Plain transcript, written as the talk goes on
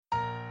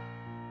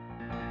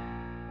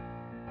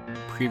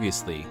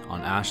Previously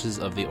on Ashes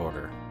of the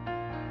Order.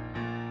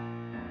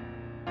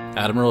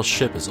 Admiral's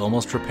ship is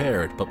almost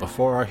prepared, but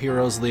before our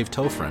heroes leave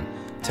Tofrin,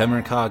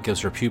 Temrin Ka gives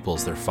her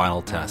pupils their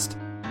final test,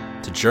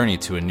 to journey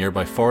to a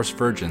nearby forest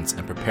virgins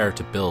and prepare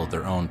to build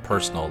their own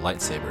personal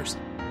lightsabers.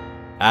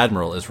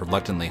 Admiral is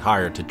reluctantly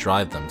hired to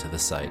drive them to the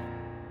site.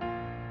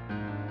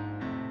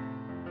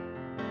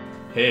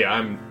 Hey,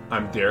 I'm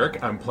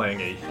Derek. I'm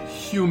playing a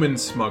human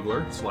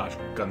smuggler /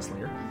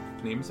 gunslinger.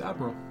 His name is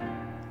Admiral.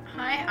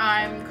 Hi,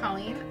 I'm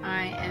Colleen.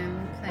 I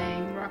am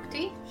playing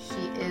Rockty.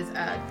 She is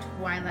a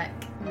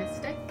Twi'lek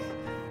mystic.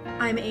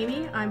 I'm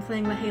Amy. I'm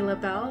playing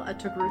Lahela Bell, a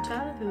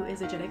Togruta, who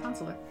is a Jedi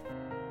Consular.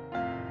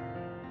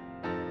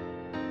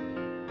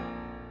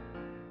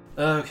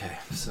 Okay,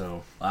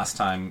 so last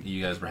time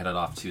you guys were headed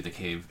off to the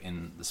cave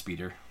in the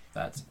speeder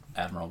that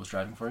Admiral was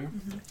driving for you.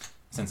 Mm-hmm.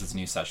 Since it's a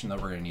new session, though,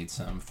 we're going to need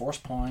some Force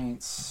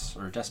points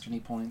or Destiny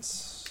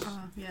points.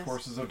 Yes.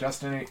 Forces of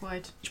Destiny.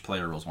 Quite. Each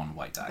player rolls one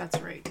white die. That's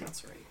right.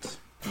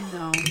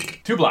 No.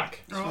 2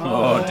 black.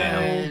 Oh,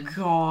 damn. Oh,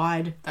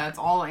 God. That's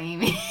all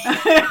Amy.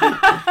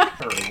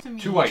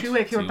 2 white. 2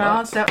 white, you're Two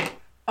balanced out.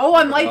 Oh,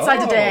 I'm light side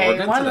we're today.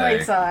 good One today.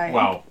 light side.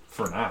 Well,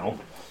 for now.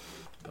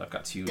 But I've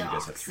got 2, you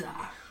guys have 3.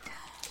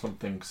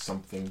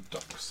 Something,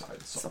 dark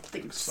side.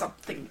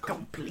 Something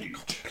complete.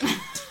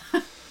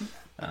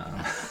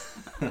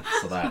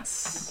 So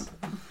that's nice.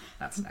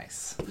 That's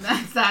nice.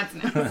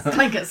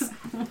 Clankus.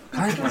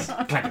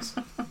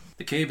 Clankers.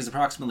 The cave is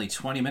approximately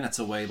 20 minutes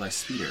away by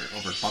speeder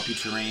over bumpy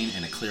terrain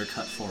and a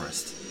clear-cut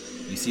forest.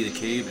 You see the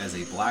cave as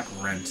a black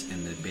rent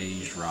in the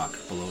beige rock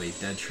below a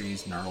dead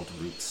tree's gnarled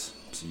roots.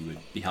 So you would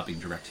be helping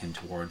direct him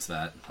towards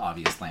that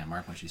obvious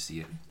landmark once you see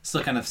it.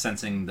 Still kind of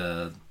sensing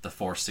the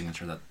force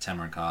signature that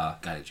Temrin Ka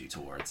guided you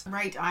towards.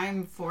 Right,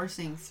 I'm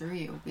forcing through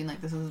you, being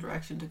like, this is the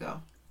direction to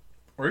go.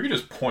 Or you could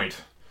just point.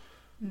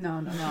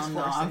 No,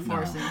 I'm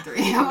forcing through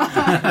you.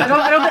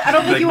 I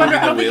don't think you moving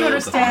the wheel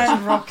of the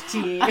understand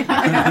Rockty.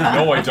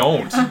 No, I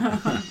don't.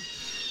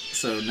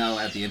 So now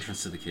at the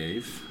entrance to the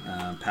cave,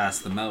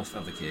 past the mouth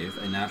of the cave,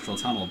 a natural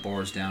tunnel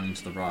bores down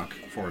into the rock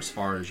for as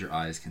far as your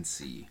eyes can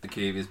see. The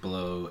cave is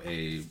below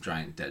a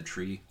giant dead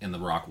tree in the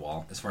rock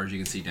wall. As far as you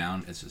can see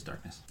down, it's just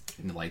darkness.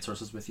 And the light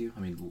sources with you. I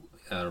mean,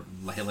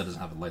 Lahela doesn't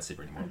have a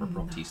lightsaber anymore, but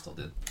Rockty still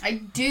did. I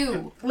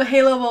do.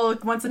 Lahela will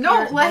once again.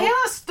 No,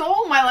 Lahela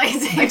stole my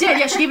lightsaber. I did.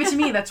 Yeah, she gave it to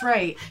me. That's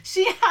right.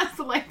 She has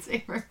the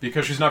lightsaber.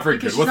 Because she's not very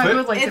Because good she's with not it.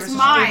 good with lightsabers, It's so she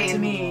mine. gave it to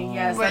me.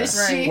 Yes, But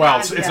that's she- right. Well,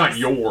 Yes. it's not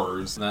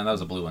yours. And then that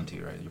was a blue one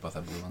too, right? You both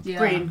have blue ones? Yeah.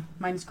 Green.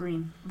 Mine's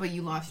green. But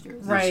you lost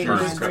yours. Right, Yours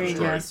yours is is green.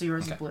 destroyed. Yeah, so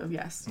yours Okay. is blue.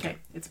 Yes. Okay,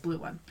 it's blue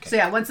one. Okay. So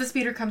yeah, once the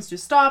speeder comes to a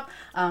stop,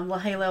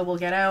 Lahela will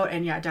get out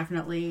and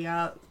definitely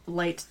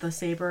light the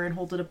saber and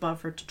hold it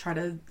above her to try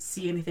to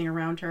see anything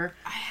around her.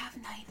 I have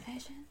night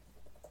vision.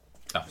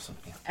 Oh, so,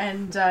 yeah.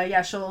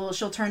 And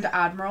she'll turn to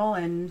Admiral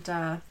and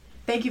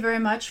thank you very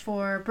much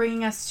for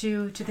bringing us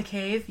to the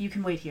cave. You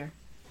can wait here.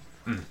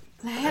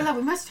 Lahela,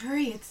 we must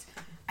hurry.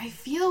 I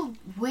feel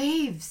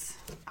waves.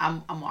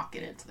 I'm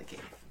walking into the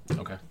cave.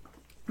 Okay.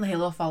 Lahela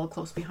will follow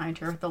close behind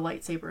her. The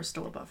lightsaber is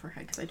still above her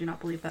head because I do not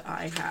believe that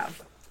I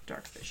have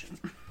dark vision.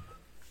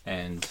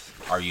 And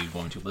are you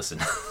going to listen?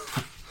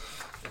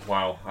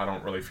 Well, I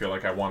don't really feel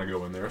like I want to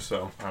go in there,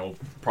 so I'll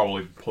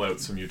probably pull out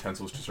some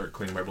utensils to start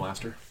cleaning my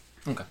blaster.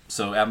 Okay.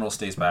 So Admiral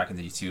stays back and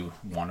you two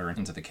wander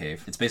into the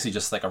cave. It's basically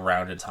just like a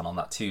rounded tunnel,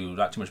 not too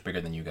much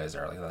bigger than you guys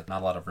are. Like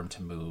not a lot of room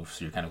to move,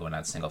 so you're kind of going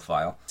at single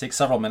file. It takes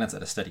several minutes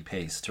at a steady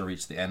pace to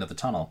reach the end of the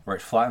tunnel, where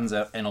it flattens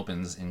out and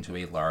opens into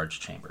a large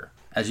chamber.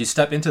 As you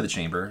step into the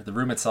chamber, the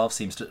room itself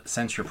seems to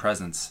sense your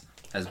presence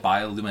as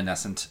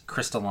bioluminescent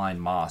crystalline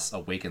moss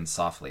awakens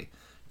softly,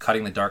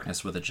 cutting the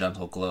darkness with a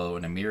gentle glow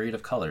in a myriad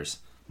of colors,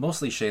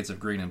 mostly shades of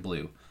green and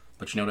blue,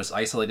 but you notice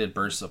isolated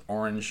bursts of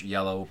orange,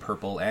 yellow,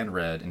 purple, and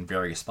red in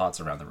various spots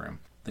around the room.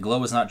 The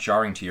glow is not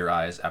jarring to your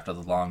eyes after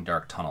the long,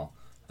 dark tunnel.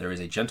 There is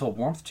a gentle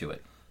warmth to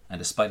it, and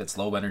despite its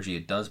low energy,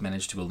 it does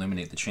manage to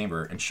illuminate the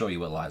chamber and show you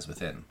what lies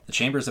within. The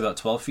chamber is about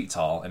 12 feet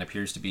tall and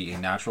appears to be a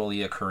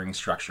naturally occurring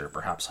structure,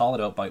 perhaps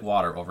hollowed out by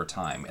water over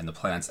time in the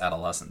planet's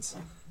adolescence.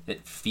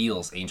 It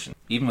feels ancient,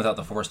 even without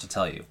the Force to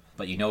tell you,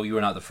 but you know you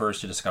are not the first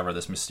to discover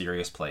this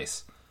mysterious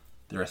place.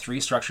 There are 3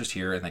 structures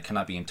here, and they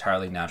cannot be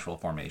entirely natural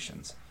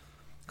formations.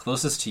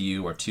 Closest to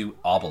you are 2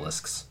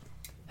 obelisks,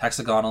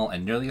 hexagonal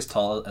and nearly as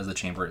tall as the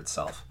chamber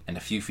itself, and a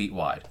few feet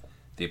wide.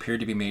 They appear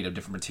to be made of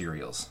different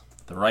materials.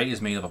 The right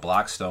is made of a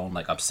black stone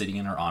like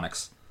obsidian or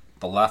onyx,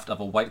 the left of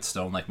a white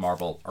stone like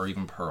marble or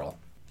even pearl.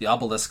 The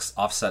obelisks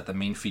offset the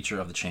main feature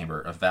of the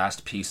chamber, a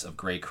vast piece of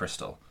gray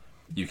crystal.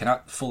 You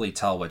cannot fully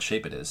tell what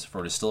shape it is,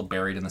 for it is still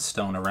buried in the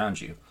stone around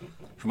you.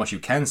 From what you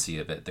can see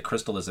of it, the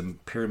crystal is a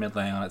pyramid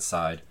laying on its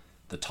side,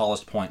 the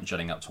tallest point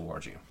jutting out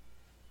towards you.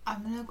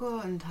 I'm gonna go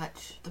and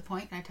touch the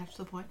point. Can I touch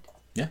the point?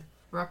 Yeah.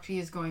 Rockty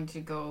is going to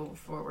go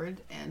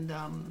forward and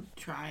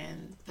try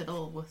and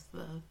fiddle with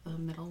the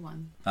middle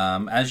one.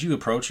 As you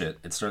approach it,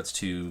 it starts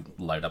to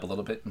light up a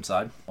little bit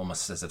inside,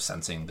 almost as if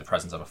sensing the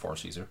presence of a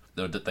Force user.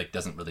 Though it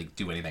doesn't really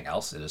do anything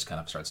else, it just kind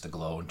of starts to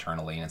glow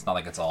internally, and it's not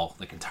like it's all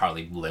like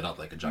entirely lit up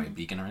like a giant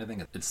beacon or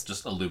anything. It's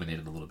just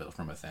illuminated a little bit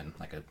from within,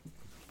 like a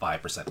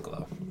 5%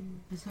 glow.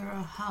 Is there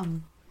a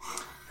hum?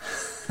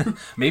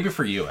 Maybe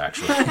for you,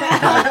 actually.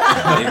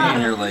 Maybe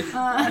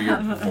in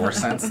your force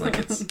sense, like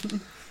it's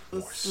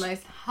A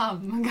slight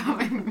hum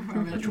coming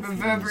from it,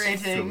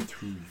 reverberating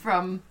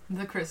from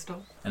the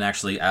crystal. And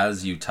actually,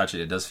 as you touch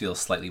it, it does feel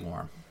slightly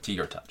warm to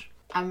your touch.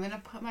 I'm going to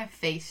put my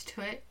face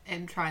to it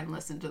and try and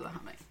listen to the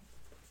humming.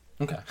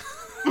 Okay.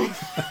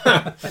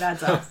 It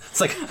adds up.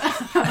 It's like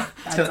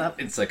Adds up.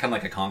 it's like kind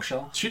of like a conch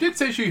shell. She did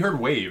say she heard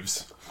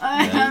waves.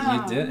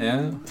 Yeah, you did,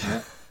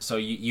 yeah. So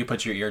you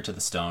put your ear to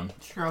the stone,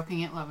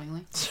 Stroking it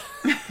lovingly.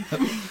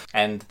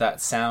 and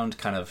that sound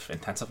kind of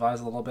intensifies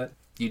a little bit.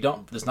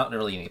 There's not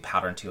really any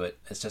pattern to it.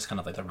 It's just kind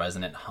of like the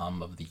resonant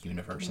hum of the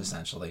universe,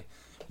 essentially.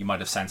 You might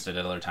have sensed it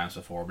at other times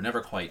before, but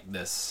never quite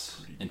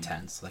this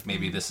intense. Like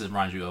maybe this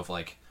reminds you of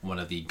like one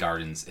of the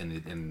gardens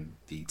in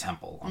the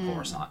temple on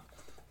Coruscant.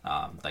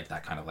 Like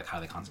that kind of like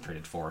highly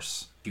concentrated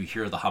force. You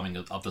hear the humming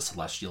of the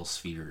celestial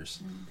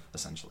spheres,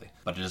 essentially.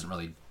 But it doesn't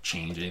really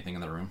change anything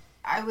in the room.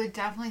 I would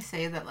definitely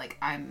say that, like,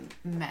 I'm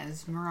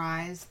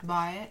mesmerized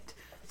by it.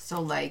 So,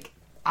 like,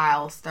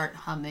 I'll start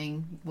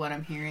humming what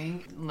I'm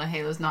hearing.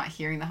 Lahela's not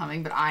hearing the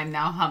humming, but I'm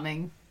now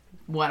humming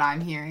what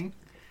I'm hearing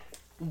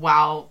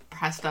while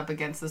pressed up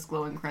against this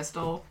glowing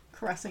crystal,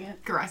 Caressing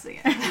it. caressing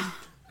it.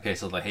 Okay,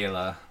 so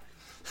Lahela.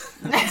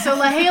 So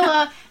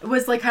Lahela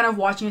was like kind of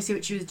watching to see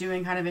what she was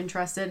doing, kind of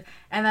interested.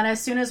 And then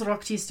as soon as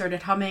Rokti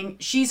started humming,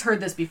 she's heard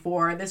this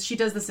before. She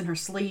does this in her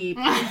sleep.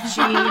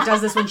 She does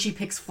this when she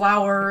picks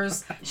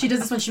flowers. She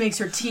does this when she makes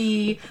her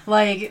tea.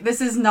 Like, this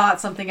is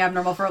not something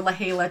abnormal for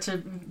Lahela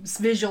to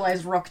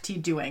visualize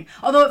Rokti doing.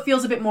 Although it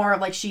feels a bit more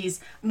like she's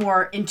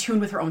more in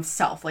tune with her own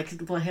self. Like,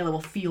 Lahela will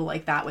feel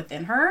like that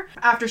within her.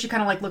 After she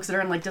kind of like looks at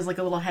her and like does like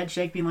a little head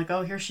shake, being like,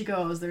 oh, here she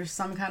goes. There's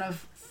some kind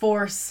of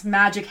force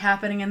magic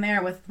happening in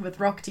there with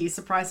Rokti.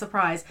 Surprise,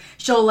 surprise.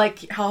 She'll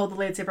like hold the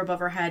lightsaber above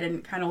her head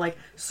and kind of like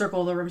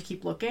circle the room to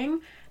keep looking,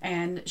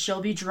 and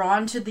she'll be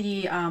drawn to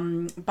the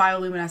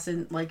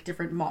bioluminescent like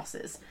different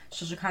mosses.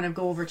 She'll kind of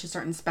go over to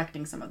start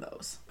inspecting some of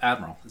those.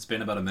 Admiral, it's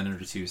been about a minute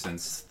or two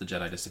since the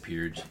Jedi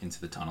disappeared into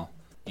the tunnel.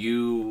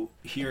 You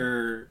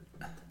hear...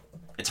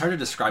 It's hard to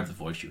describe the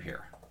voice you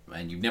hear.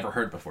 And you've never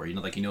heard before, you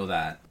know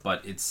that,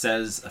 but it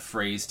says a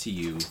phrase to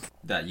you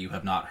that you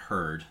have not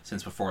heard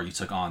since before you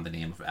took on the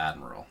name of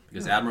Admiral,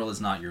 because Admiral is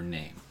not your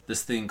name.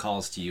 This thing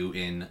calls to you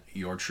in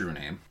your true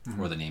name,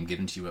 or the name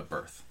given to you at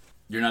birth.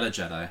 You're not a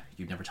Jedi,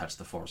 you've never touched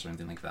the Force or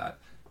anything like that,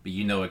 but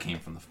you know it came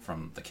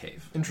from the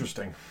cave.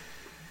 Interesting.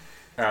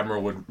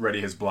 Admiral would ready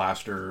his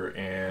blaster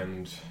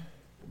and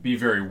be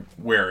very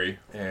wary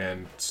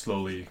and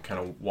slowly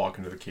kind of walk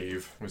into the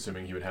cave. I'm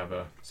assuming he would have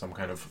some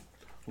kind of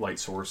light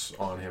source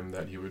on him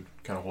that he would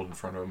kind of hold in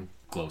front of him.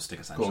 Glow stick,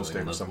 essentially. Glow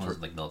stick of some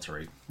sort. Like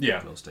military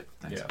glow stick.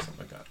 Thanks. Yeah, something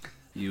like that.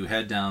 You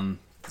head down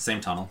the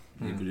same tunnel.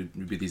 It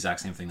would be the exact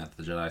same thing that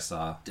the Jedi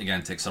saw. Again,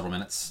 it takes several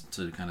minutes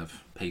to kind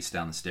of pace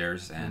down the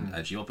stairs, and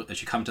as you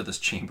come to this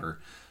chamber,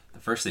 the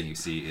first thing you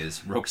see is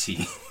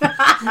Rokti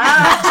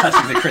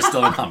touching the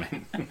crystal and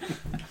humming.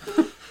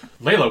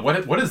 Layla,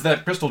 what has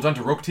that crystal done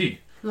to Rokti?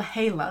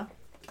 Lahela.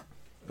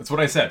 That's what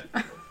I said.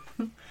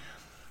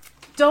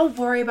 Don't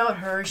worry about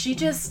her. She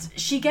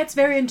gets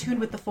very in tune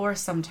with the Force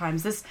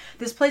sometimes. This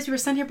place, we were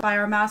sent here by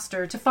our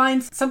master to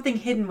find something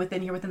hidden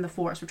within the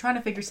Force. We're trying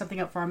to figure something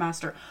out for our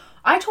master.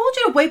 I told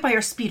you to wait by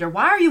your speeder.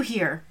 Why are you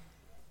here?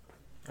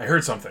 I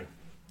heard something.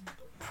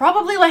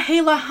 Probably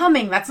Lahela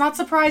humming. That's not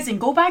surprising.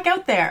 Go back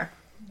out there.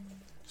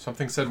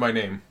 Something said my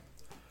name.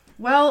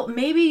 Well,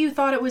 maybe you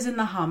thought it was in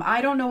the hum.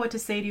 I don't know what to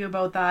say to you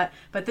about that,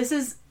 but this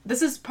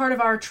is part of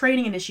our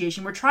training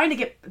initiation. We're trying to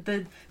get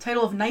the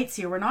title of knights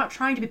here. We're not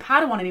trying to be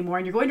Padawan anymore,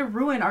 and you're going to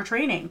ruin our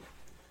training.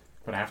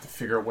 But I have to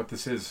figure out what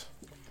this is.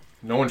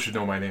 No one should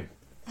know my name.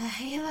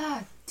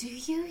 Lahela, do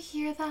you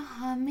hear the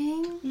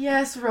humming?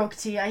 Yes,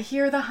 Rokti, I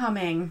hear the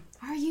humming.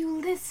 Are you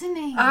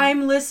listening?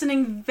 I'm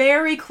listening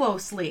very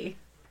closely.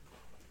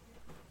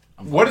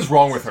 What is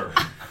wrong with her?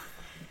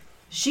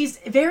 She's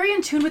very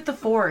in tune with the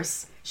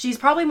Force. She's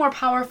probably more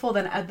powerful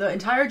than the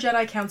entire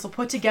Jedi Council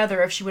put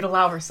together if she would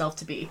allow herself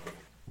to be.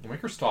 Make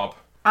her stop.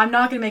 I'm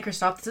not going to make her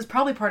stop. This is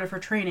probably part of her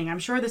training. I'm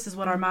sure this is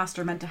what our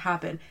master meant to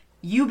happen.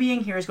 You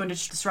being here is going to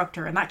disrupt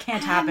her, and that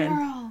can't happen.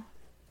 Admiral,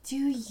 do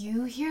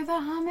you hear the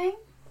humming?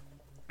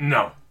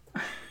 No.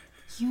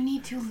 You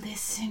need to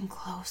listen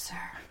closer.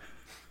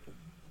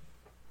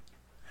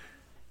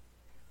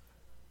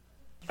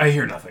 I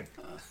hear nothing.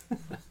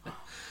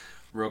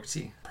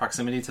 Rokti,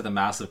 proximity to the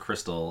massive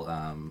crystal,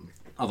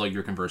 although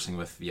you're conversing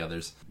with the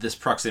others, this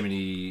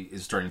proximity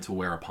is starting to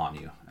wear upon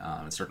you.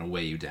 It's starting to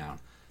weigh you down,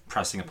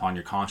 pressing upon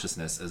your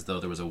consciousness as though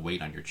there was a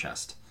weight on your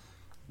chest.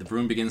 The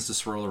broom begins to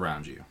swirl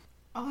around you.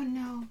 Oh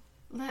no.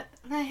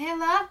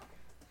 Lahela?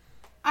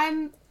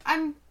 I'm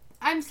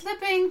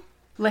slipping.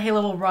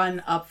 Lahela will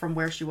run up from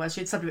where she was.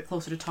 She had stepped a bit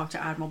closer to talk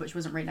to Admiral, but she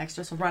wasn't right next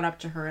to her, so run up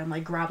to her and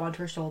like grab onto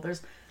her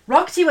shoulders.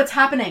 Rokti, what's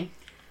happening?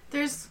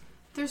 There's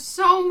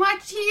so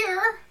much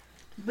here.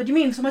 What do you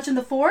mean? So much in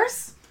the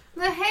Force?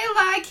 Lahela,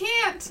 I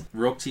can't!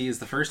 Rokti is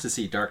the first to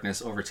see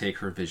darkness overtake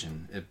her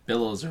vision. It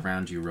billows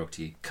around you,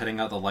 Rokti, cutting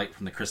out the light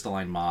from the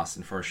crystalline moss,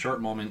 and for a short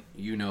moment,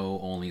 you know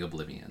only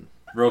oblivion.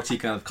 Rokti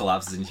kind of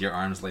collapses into your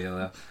arms,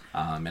 Layla,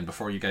 and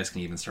before you guys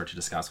can even start to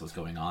discuss what's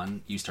going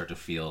on, you start to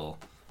feel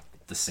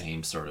the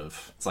same sort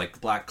of... It's like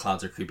black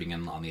clouds are creeping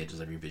in on the edges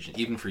of your vision.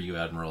 Even for you,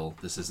 Admiral,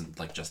 this isn't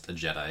like just a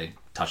Jedi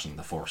touching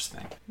the Force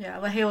thing. Yeah,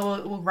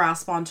 Lahela will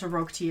grasp onto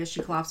Rokti as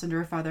she collapses under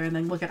her feather and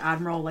then look at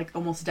Admiral like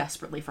almost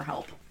desperately for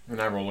help. And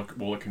Admiral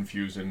will look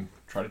confused and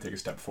try to take a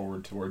step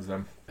forward towards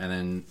them. And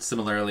then,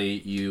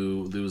 similarly,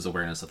 you lose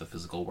awareness of the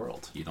physical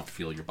world. You don't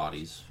feel your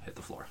bodies hit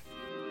the floor.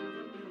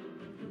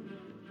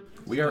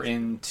 We are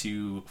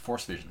into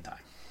Force Vision time.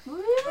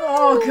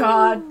 Oh,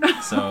 God.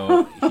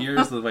 So,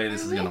 here's the way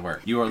this is going to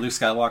work. You are Luke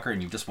Skywalker,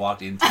 and you've just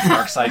walked into the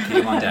dark side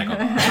cave on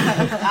Dagobah.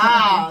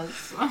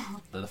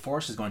 The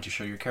Force is going to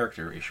show your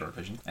character a short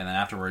vision, and then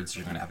afterwards,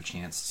 you're going to have a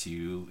chance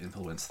to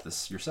influence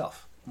this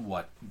yourself.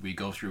 What we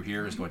go through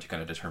here is going to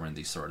kind of determine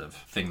the sort of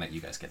thing that you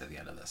guys get at the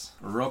end of this.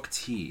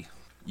 Rokti.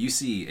 You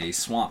see a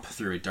swamp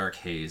through a dark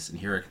haze and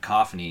hear a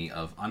cacophony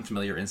of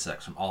unfamiliar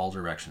insects from all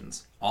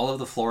directions. All of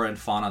the flora and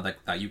fauna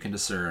that you can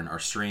discern are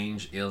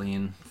strange,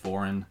 alien,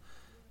 foreign.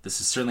 This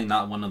is certainly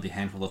not one of the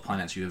handful of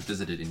planets you have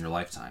visited in your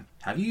lifetime.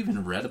 Have you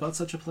even read about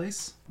such a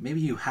place? Maybe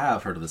you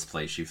have heard of this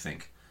place, you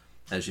think,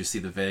 as you see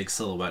the vague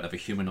silhouette of a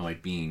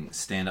humanoid being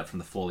stand up from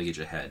the foliage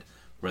ahead,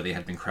 where they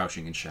had been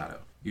crouching in shadow.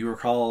 You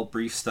recall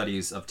brief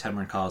studies of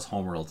Temrin Ka's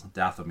homeworld,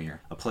 Dathomir,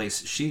 a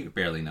place she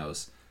barely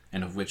knows,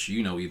 and of which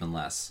you know even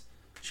less.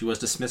 She was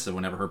dismissive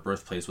whenever her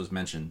birthplace was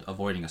mentioned,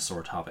 avoiding a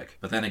sore topic.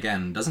 But then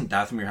again, doesn't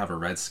Dathomir have a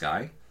red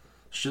sky?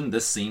 Shouldn't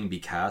this scene be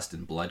cast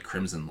in blood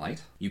crimson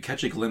light? You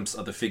catch a glimpse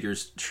of the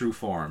figure's true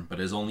form, but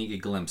it is only a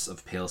glimpse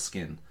of pale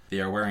skin.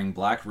 They are wearing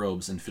black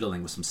robes and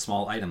fiddling with some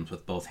small items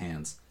with both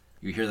hands.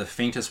 You hear the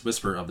faintest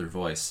whisper of their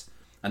voice,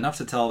 enough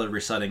to tell they're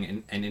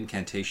reciting an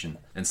incantation,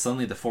 and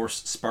suddenly the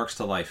Force sparks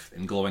to life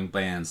in glowing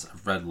bands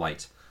of red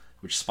light,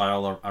 which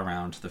spiral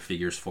around the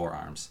figure's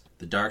forearms.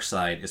 The dark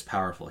side is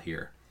powerful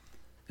here.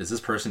 Is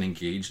this person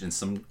engaged in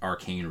some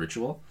arcane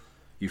ritual?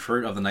 You've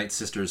heard of the Night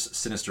Sisters'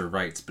 sinister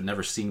rites, but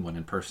never seen one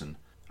in person.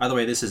 Either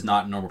way, this is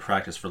not normal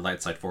practice for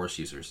light side Force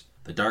users.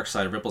 The dark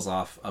side ripples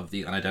off of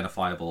the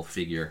unidentifiable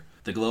figure,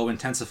 the glow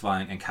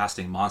intensifying and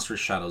casting monstrous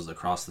shadows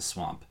across the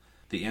swamp.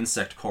 The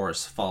insect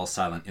chorus falls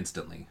silent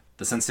instantly.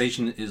 The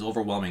sensation is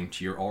overwhelming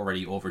to your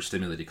already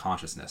overstimulated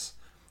consciousness.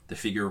 The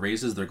figure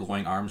raises their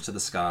glowing arms to the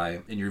sky,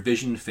 and your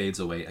vision fades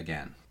away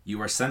again. You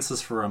are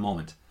senseless for a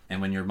moment,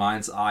 and when your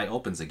mind's eye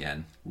opens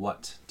again,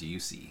 what do you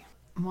see?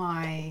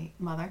 My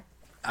mother.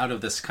 Out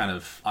of this kind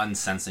of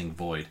unsensing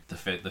void, the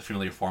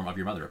familiar form of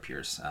your mother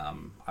appears.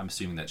 I'm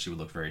assuming that she would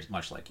look very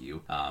much like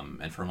you,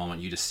 and for a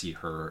moment you just see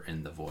her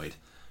in the void.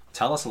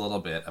 Tell us a little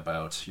bit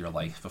about your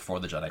life before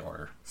the Jedi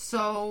Order.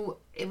 So,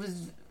 it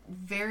was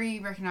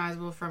very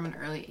recognizable from an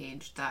early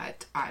age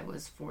that I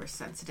was Force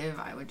sensitive.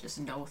 I would just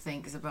know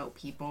things about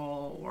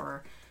people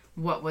or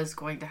what was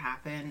going to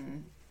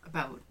happen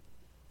about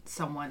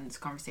someone's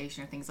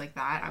conversation or things like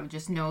that. I would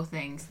just know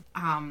things.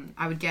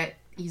 I would get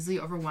easily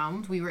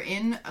overwhelmed. We were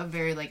in a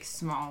very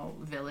small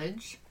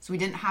village, so we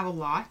didn't have a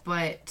lot,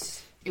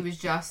 but it was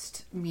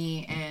just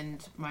me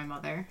and my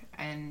mother,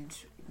 and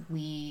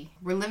we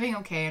were living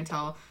okay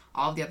until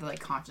all of the other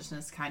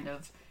consciousness kind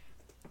of,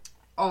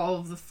 all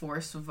of the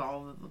force of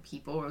all of the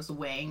people was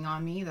weighing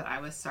on me, that I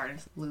was starting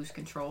to lose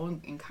control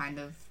and kind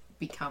of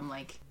become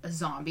a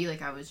zombie.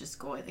 I was just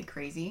going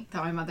crazy.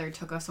 That my mother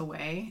took us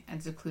away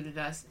and secluded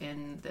us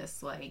in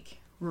this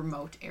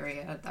remote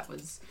area that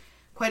was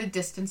quite a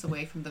distance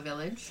away from the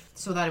village,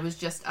 so that it was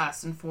just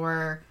us. And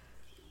for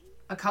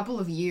a couple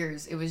of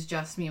years it was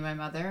just me and my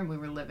mother, and we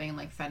were living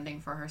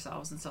fending for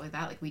ourselves and stuff like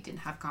that. We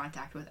didn't have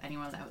contact with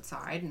anyone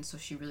outside, and so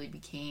she really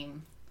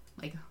became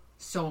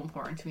so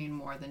important to me,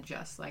 more than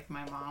just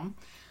my mom.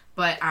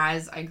 But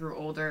as I grew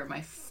older,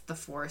 the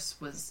Force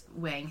was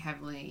weighing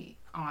heavily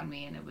on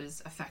me, and it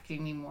was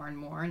affecting me more and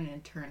more, and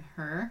in turn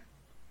her.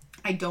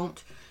 I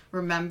don't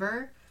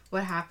remember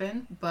what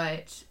happened,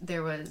 but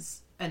there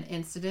was an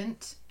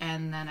incident,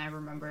 and then I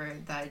remember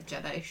that a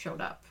Jedi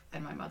showed up,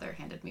 and my mother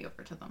handed me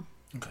over to them.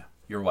 Okay.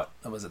 You're what?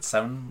 Was it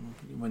 7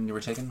 when you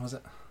were taken, was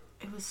it?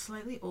 It was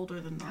slightly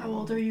older than normal. How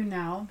old are you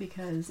now?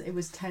 Because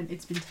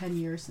it's been 10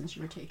 years since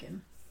you were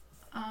taken.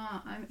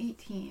 I'm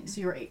 18.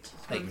 So you're 8.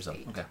 8 years old.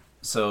 Okay.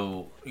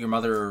 So your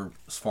mother's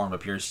form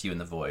appears to you in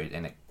the void,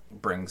 and it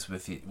brings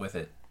with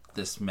it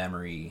this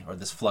memory, or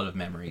this flood of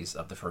memories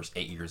of the first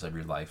 8 years of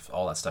your life,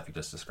 all that stuff you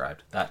just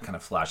described. That kind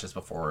of flashes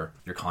before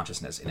your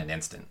consciousness in an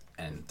instant,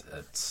 and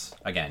it's,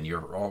 again, you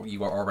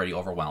are already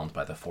overwhelmed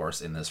by the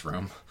Force in this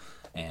room,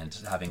 and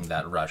having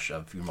that rush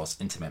of your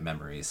most intimate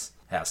memories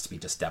has to be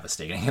just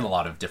devastating in a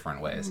lot of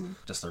different ways. Mm-hmm.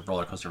 Just a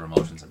roller coaster of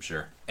emotions, I'm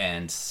sure.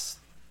 And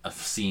a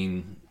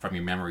scene from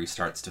your memory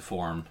starts to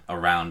form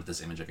around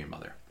this image of your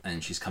mother,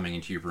 and she's coming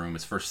into your room.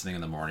 It's first thing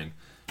in the morning.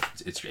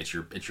 It's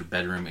your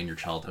bedroom in your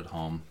childhood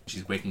home.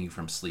 She's waking you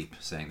from sleep,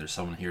 saying, "There's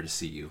someone here to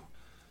see you.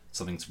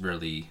 Something's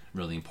really,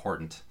 really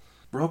important."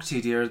 "Rokti,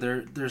 dear,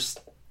 there's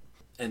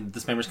And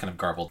this member's kind of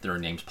garbled. There are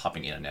names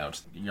popping in and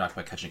out. You're not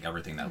quite catching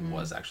everything that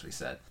was actually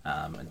said.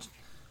 And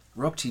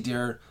Rokti,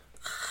 dear,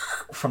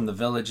 from the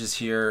village is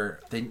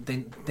here.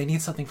 They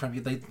need something from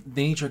you. They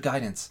need your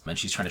guidance. And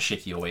she's trying to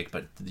shake you awake,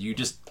 but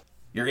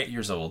you're 8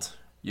 years old.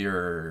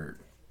 You're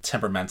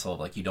temperamental,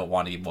 like you don't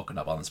want to be woken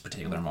up on this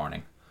particular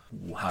morning.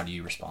 How do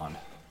you respond?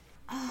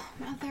 Oh,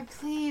 Mother,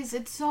 please,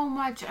 it's so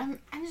much. I'm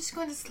just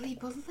going to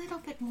sleep a little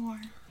bit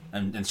more.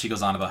 And she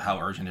goes on about how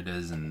urgent it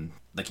is, and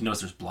like you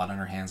notice there's blood on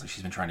her hands, like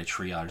she's been trying to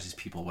triage these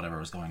people, whatever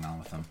was going on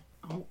with them.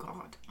 Oh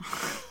God,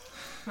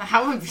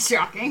 that would be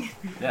shocking.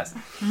 Yes.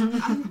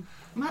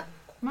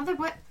 Mother,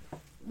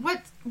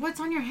 what's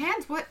on your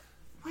hands?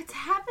 What's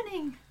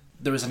happening?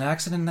 There was an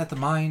accident at the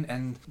mine,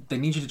 and they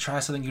need you to try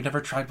something you've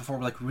never tried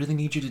before. Like, really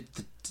need you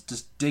to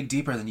just dig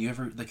deeper than you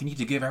ever. Like, you need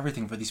to give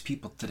everything for these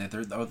people today.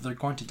 They're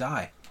going to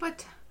die.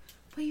 But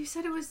you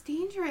said it was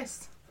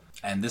dangerous.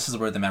 And this is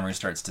where the memory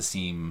starts to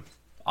seem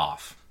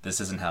off. This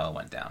isn't how it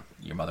went down.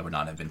 Your mother would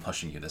not have been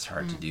pushing you this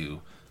hard to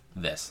do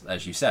this.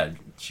 As you said,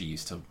 she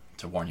used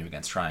to warn you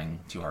against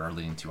trying too hard or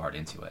leaning too hard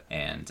into it.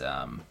 And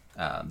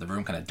the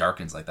room kind of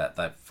darkens, like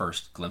that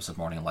first glimpse of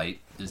morning light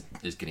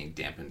is getting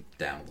dampened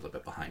down a little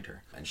bit behind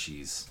her. And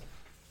she's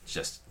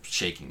just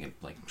shaking and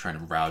like trying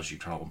to rouse you,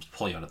 trying to almost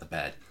pull you out of the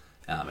bed.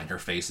 And her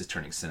face is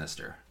turning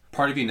sinister.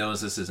 Part of you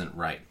knows this isn't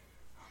right.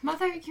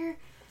 Mother,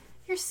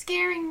 you're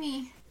scaring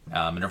me.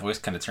 And her voice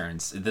kind of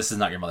turns. This is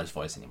not your mother's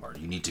voice anymore.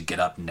 You need to get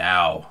up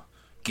now.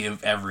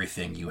 Give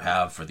everything you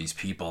have for these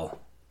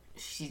people.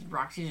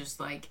 Roxy's just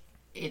like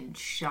in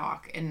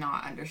shock and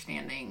not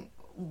understanding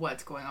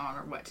what's going on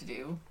or what to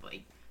do.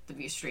 Like, to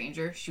be a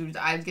stranger, she would,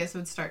 I guess,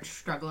 would start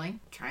struggling,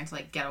 trying to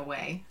like get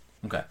away.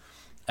 Okay.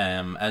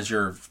 As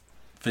your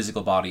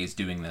physical body is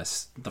doing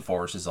this, the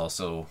force is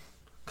also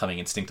coming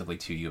instinctively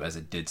to you, as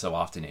it did so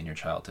often in your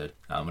childhood.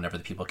 Whenever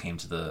the people came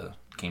to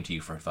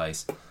you for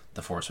advice,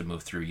 the force would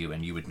move through you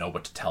and you would know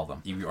what to tell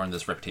them. You earned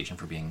this reputation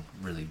for being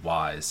really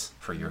wise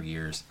for your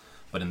years.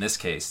 But in this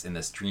case, in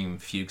this dream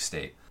fugue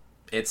state,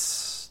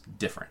 it's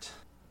different.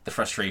 The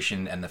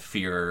frustration and the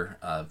fear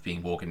of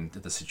being woken to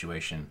the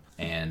situation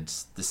and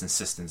this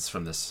insistence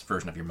from this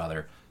version of your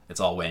mother, it's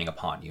all weighing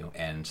upon you.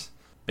 And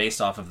based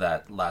off of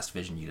that last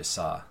vision you just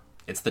saw,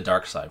 it's the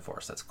dark side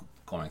force that's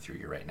going through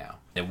you right now.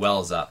 It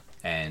wells up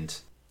and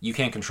you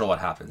can't control what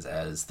happens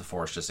as the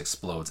force just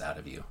explodes out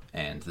of you.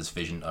 And this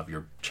vision of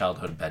your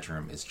childhood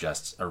bedroom is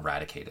just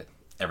eradicated.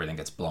 Everything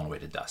gets blown away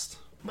to dust.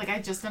 Like,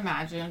 I just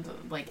imagined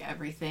like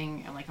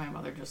everything and like my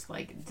mother just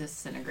like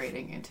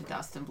disintegrating into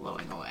dust and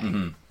blowing away.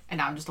 Mm-hmm. And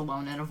now I'm just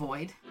alone in a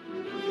void.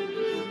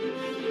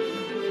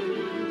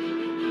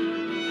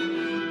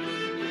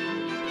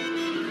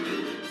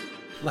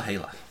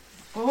 Lahela.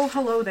 Oh,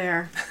 hello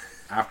there.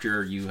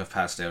 After you have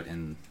passed out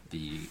in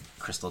the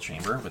crystal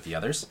chamber with the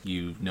others,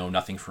 you know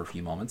nothing for a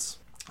few moments,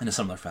 in a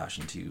similar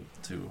fashion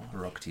to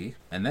Rokti.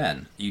 And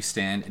then you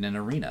stand in an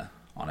arena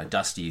on a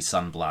dusty,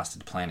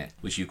 sun-blasted planet,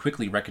 which you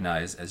quickly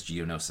recognize as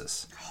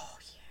Geonosis. Oh,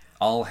 yeah.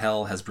 All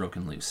hell has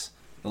broken loose.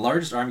 The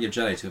largest army of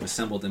Jedi to have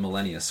assembled in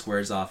millennia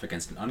squares off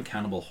against an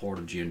uncountable horde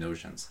of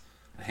Geonosians.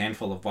 A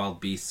handful of wild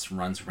beasts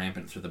runs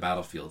rampant through the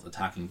battlefield,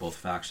 attacking both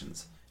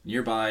factions.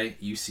 Nearby,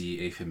 you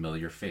see a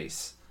familiar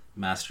face,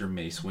 Master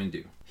Mace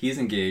Windu. He is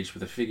engaged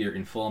with a figure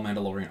in full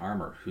Mandalorian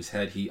armor, whose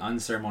head he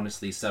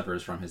unceremoniously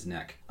severs from his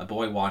neck. A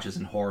boy watches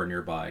in horror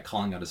nearby,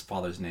 calling out his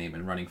father's name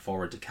and running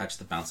forward to catch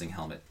the bouncing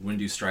helmet.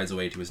 Windu strides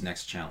away to his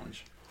next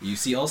challenge. You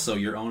see also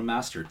your own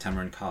master,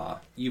 Temrin Ka.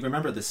 You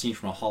remember the scene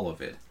from a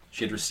holovid.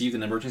 She had received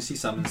an emergency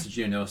summons to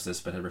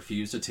Geonosis, but had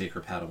refused to take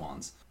her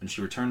Padawans. When she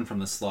returned from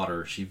the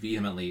slaughter, she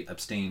vehemently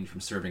abstained from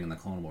serving in the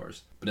Clone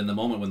Wars. But in the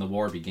moment when the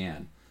war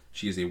began,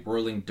 she is a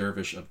whirling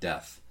dervish of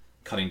death,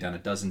 cutting down a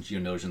dozen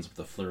Geonosians with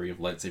a flurry of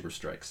lightsaber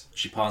strikes.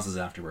 She pauses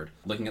afterward,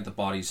 looking at the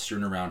bodies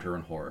strewn around her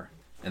in horror.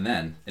 And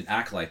then, an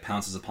acolyte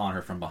pounces upon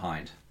her from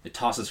behind. It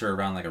tosses her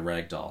around like a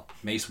rag doll.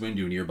 Mace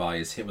Windu nearby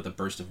is hit with a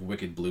burst of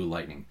wicked blue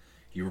lightning.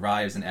 He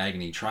writhes in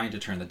agony, trying to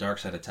turn the dark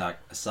side attack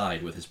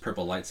aside with his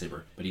purple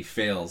lightsaber, but he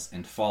fails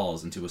and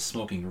falls into a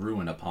smoking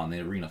ruin upon the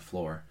arena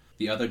floor.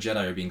 The other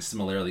Jedi are being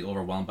similarly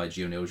overwhelmed by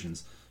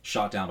Geonosians,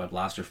 shot down by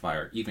blaster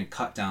fire, even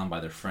cut down by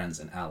their friends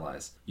and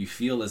allies. You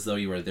feel as though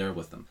you are there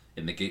with them,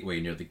 in the gateway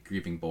near the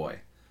grieving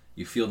boy.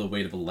 You feel the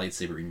weight of a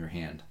lightsaber in your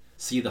hand.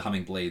 See the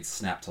humming blades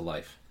snap to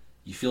life.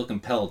 You feel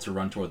compelled to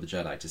run toward the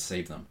Jedi to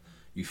save them.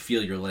 You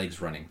feel your legs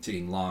running,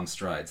 taking long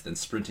strides, then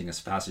sprinting as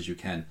fast as you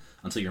can,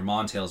 until your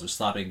montails are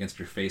slapping against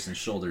your face and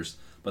shoulders,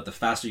 but the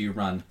faster you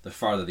run, the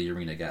farther the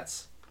arena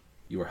gets.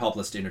 You are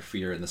helpless to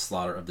interfere in the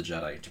slaughter of the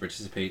Jedi, to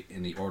participate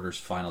in the Order's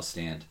final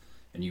stand,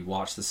 and you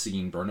watch the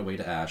scene burn away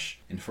to ash,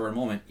 and for a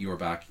moment you are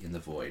back in the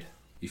void.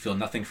 You feel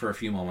nothing for a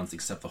few moments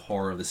except the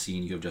horror of the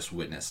scene you have just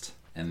witnessed.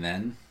 And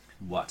then,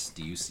 what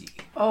do you see?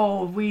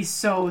 Oh, we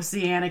so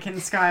see Anakin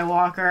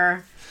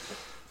Skywalker.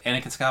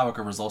 Anakin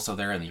Skywalker was also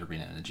there in the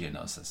arena in the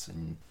Geonosis,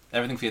 and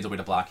everything fades away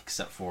to black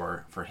except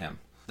for him.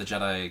 The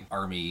Jedi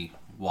army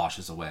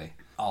washes away,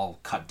 all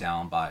cut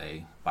down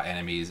by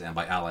enemies and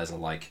by allies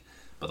alike,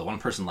 but the one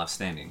person left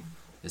standing,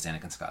 is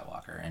Anakin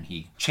Skywalker, and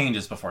he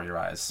changes before your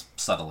eyes,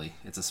 subtly.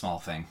 It's a small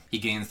thing. He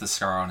gains the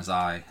scar on his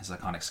eye, his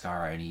iconic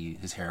scar, and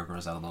his hair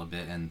grows out a little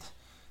bit, and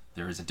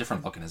there is a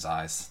different look in his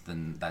eyes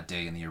than that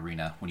day in the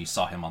arena when you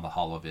saw him on the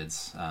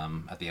holovids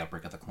at the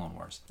outbreak of the Clone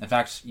Wars. In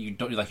fact, you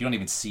don't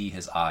even see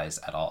his eyes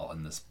at all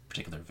in this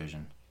particular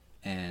vision,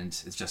 and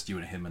it's just you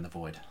and him in the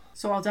void.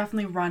 So I'll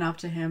definitely run up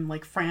to him,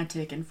 like,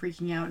 frantic and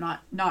freaking out,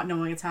 not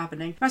knowing it's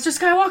happening. Master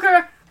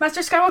Skywalker,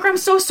 I'm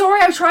so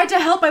sorry. I tried to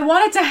help. I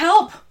wanted to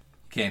help.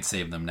 Can't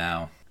save them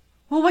now.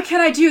 Well, what can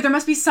I do? There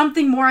must be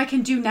something more I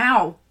can do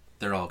now.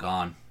 They're all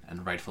gone,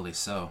 and rightfully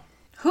so.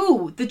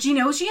 Who? The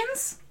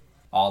Geonosians?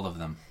 All of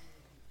them.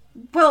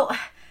 Well,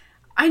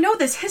 I know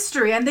this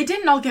history, and they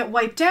didn't all get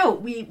wiped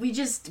out.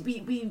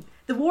 The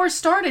war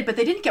started, but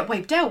they didn't get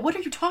wiped out. What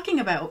are you talking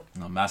about?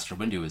 No, Master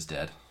Windu is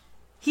dead.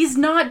 He's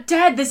not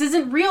dead. This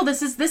isn't real.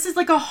 This is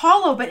like a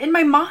hollow, but in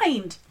my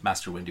mind.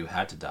 Master Windu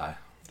had to die.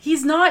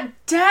 He's not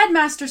dead,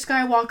 Master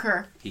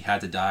Skywalker. He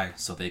had to die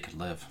so they could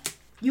live.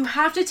 You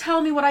have to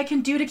tell me what I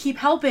can do to keep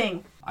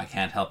helping. I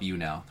can't help you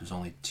now. There's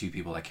only 2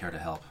 people I care to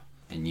help.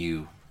 And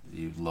you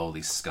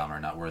lowly scum, are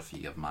not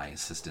worthy of my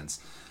assistance.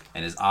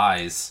 And his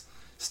eyes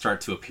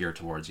start to appear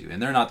towards you. And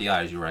they're not the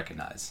eyes you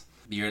recognize.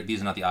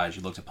 These are not the eyes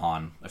you looked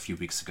upon a few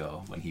weeks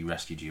ago when he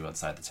rescued you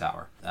outside the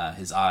tower.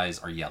 His eyes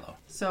are yellow.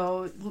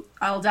 So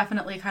I'll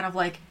definitely kind of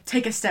like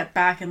take a step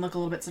back and look a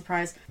little bit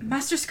surprised.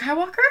 Master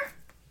Skywalker?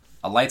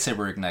 A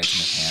lightsaber ignites in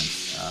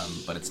his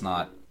hand, but it's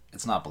not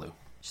blue.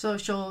 So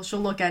she'll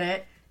look at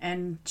it,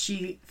 and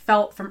she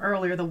felt from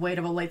earlier the weight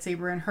of a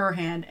lightsaber in her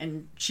hand,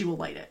 and she will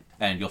light it.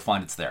 And you'll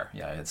find it's there.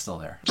 Yeah, it's still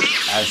there.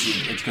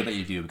 It's good that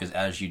you do, because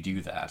as you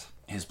do that,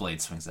 his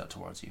blade swings out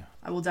towards you.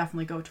 I will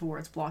definitely go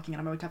towards blocking it.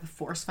 I'm about to have a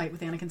force fight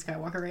with Anakin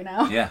Skywalker right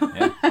now. Yeah,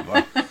 you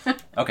are.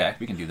 Okay,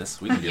 we can do this.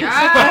 Roll initiative!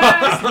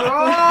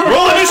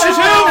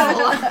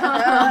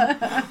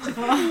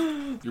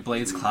 Your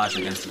blades clash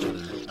against each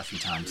other a few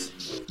times.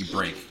 You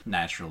break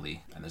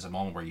naturally, and there's a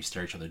moment where you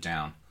stare each other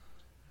down,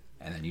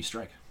 and then you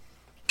strike.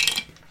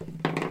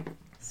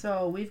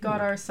 So we've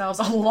got ourselves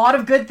a lot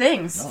of good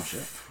things. Oh,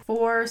 shit.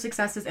 4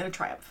 successes and a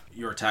triumph.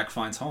 Your attack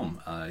finds home.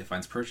 It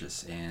finds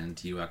purchase,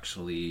 and you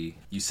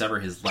sever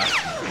his left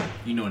hand.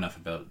 You know enough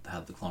about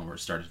how the Clone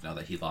Wars started to know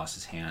that he lost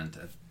his hand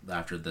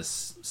after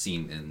this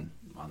scene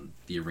on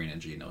the arena in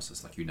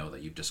Geonosis. Like, you know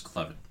that you've just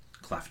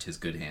cleft his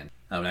good hand.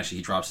 And actually,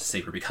 he drops his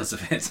saber because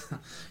of it.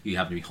 You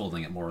happen to be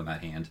holding it more in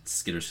that hand. It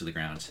skitters to the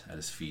ground at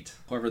his feet.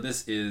 However,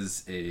 this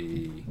is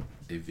a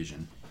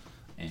vision,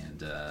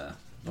 and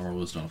normal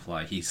rules don't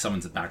apply. He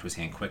summons it back to his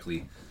hand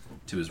quickly,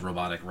 to his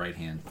robotic right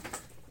hand,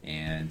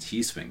 and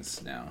he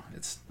swings now.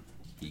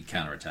 He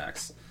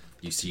counterattacks.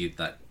 You see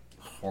that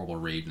horrible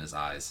rage in his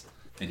eyes,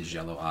 in his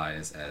yellow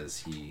eyes, as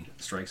he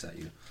strikes at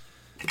you.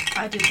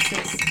 I did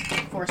 6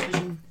 force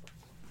vision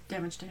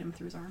damage to him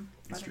through his arm.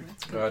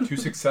 2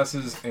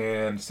 successes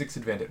and 6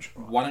 advantage.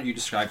 Why don't you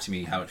describe to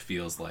me how it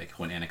feels like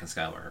when Anakin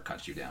Skywalker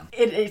cuts you down?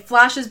 It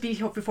flashes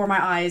before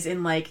my eyes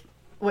in like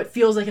what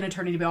feels like an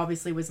eternity, but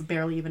obviously was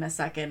barely even a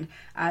second,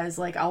 as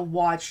like I'll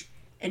watch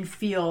and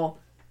feel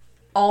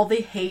all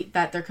the hate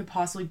that there could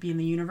possibly be in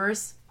the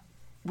universe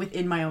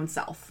within my own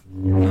self.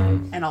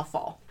 And I'll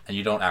fall. And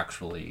you don't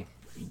actually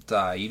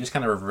die. You just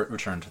kind of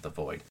return to the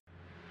void.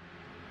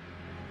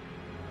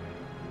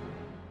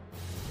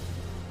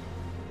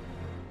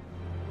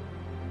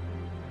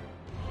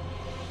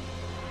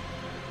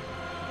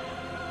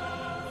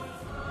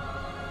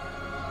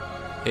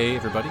 Hey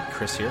everybody,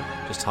 Chris here,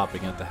 just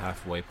hopping at the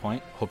halfway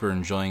point. Hope you're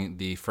enjoying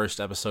the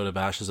first episode of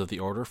Ashes of the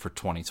Order for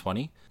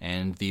 2020,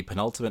 and the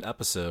penultimate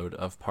episode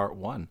of Part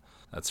 1.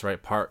 That's right,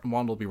 Part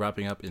 1 will be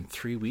wrapping up in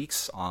 3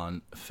 weeks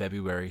on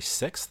February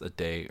 6th, a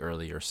day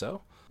early or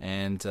so.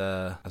 And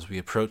as we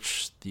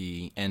approach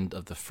the end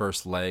of the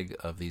first leg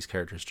of these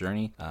characters'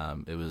 journey,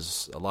 it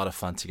was a lot of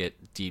fun to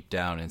get deep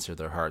down into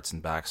their hearts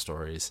and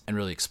backstories and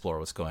really explore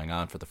what's going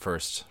on for the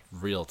first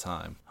real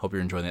time. Hope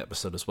you're enjoying the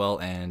episode as well,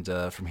 and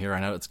from here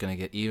on out it's going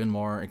to get even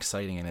more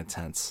exciting and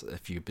intense.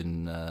 If you've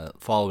been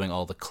following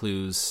all the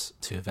clues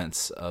to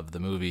events of the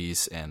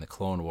movies and the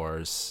Clone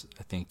Wars,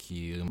 I think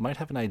you might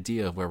have an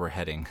idea of where we're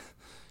heading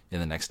in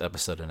the next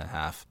episode and a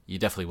half. You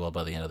definitely will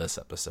by the end of this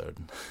episode.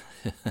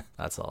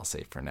 That's all I'll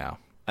say for now.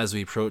 As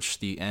we approach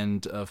the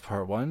end of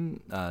Part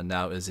 1,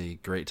 now is a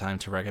great time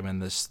to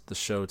recommend the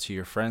show to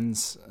your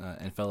friends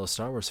and fellow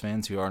Star Wars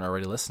fans who aren't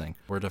already listening.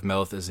 Word of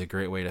mouth is a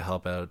great way to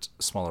help out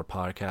smaller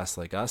podcasts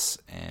like us,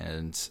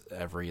 and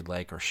every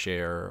like or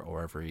share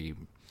or every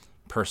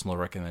personal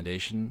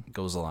recommendation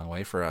goes a long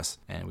way for us,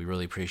 and we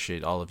really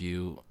appreciate all of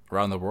you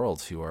around the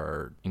world who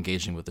are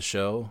engaging with the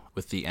show.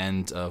 With the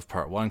end of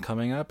Part 1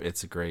 coming up,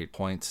 it's a great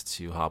point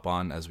to hop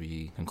on as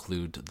we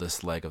conclude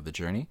this leg of the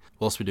journey.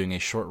 We'll also be doing a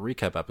short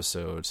recap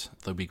episode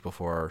the week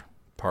before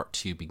Part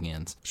 2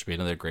 begins, which will be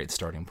another great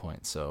starting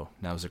point, so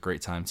now is a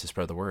great time to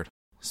spread the word.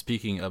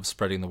 Speaking of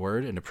spreading the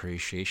word and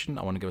appreciation,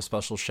 I want to give a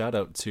special shout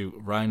out to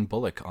Ryan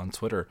Bullock on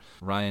Twitter.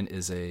 Ryan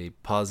is a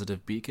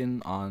positive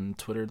beacon on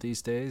Twitter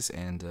these days,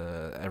 and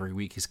every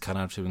week he's kind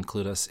of to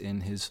include us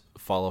in his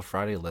Follow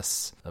Friday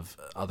lists of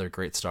other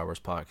great Star Wars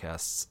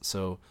podcasts.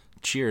 So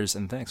Cheers,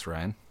 and thanks,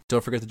 Ryan.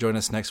 Don't forget to join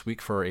us next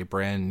week for a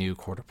brand new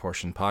Quarter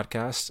Portion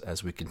podcast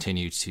as we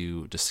continue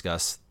to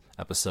discuss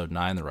Episode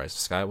 9, The Rise of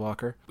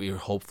Skywalker. We are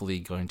hopefully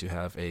going to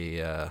have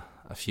a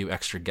few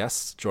extra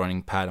guests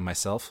joining Pat and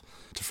myself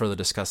to further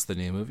discuss the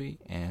new movie,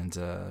 and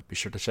be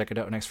sure to check it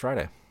out next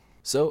Friday.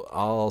 So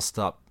I'll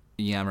stop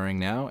yammering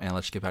now and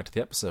let's get back to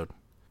the episode.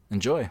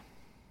 Enjoy.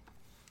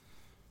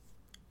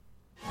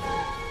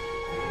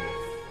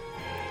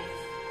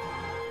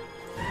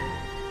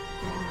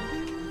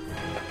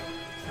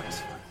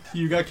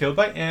 You got killed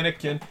by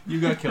Anakin.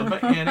 You got killed by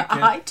Anakin.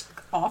 I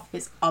took off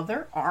his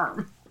other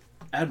arm.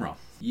 Admiral,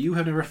 you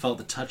have never felt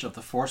the touch of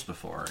the Force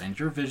before, and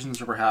your visions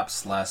are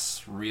perhaps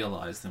less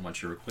realized than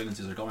what your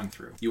acquaintances are going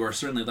through. You are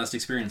certainly less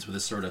experienced with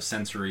this sort of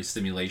sensory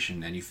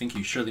stimulation, and you think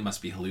you surely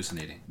must be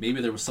hallucinating.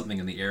 Maybe there was something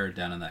in the air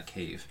down in that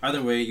cave.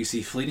 Either way, you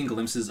see fleeting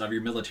glimpses of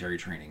your military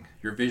training.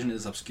 Your vision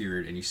is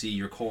obscured, and you see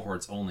your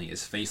cohorts only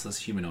as faceless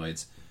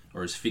humanoids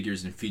or as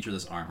figures in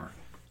featureless armor.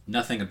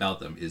 Nothing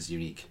about them is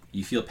unique.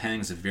 You feel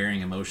pangs of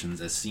varying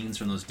emotions as scenes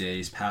from those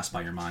days pass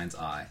by your mind's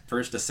eye.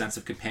 First, a sense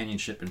of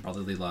companionship and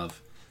brotherly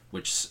love,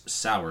 which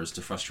sours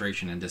to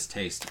frustration and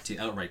distaste, to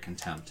outright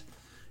contempt.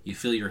 You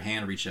feel your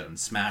hand reach out and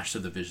smash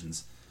through the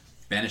visions,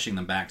 banishing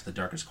them back to the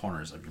darkest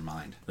corners of your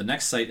mind. The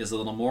next sight is a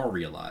little more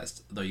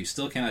realized, though you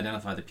still can't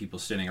identify the people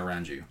standing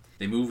around you.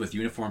 They move with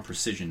uniform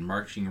precision,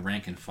 marching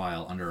rank and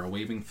file under a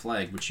waving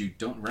flag which you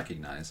don't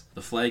recognize.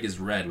 The flag is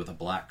red with a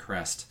black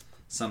crest,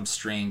 some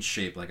strange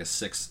shape like a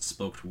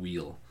six-spoked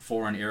wheel.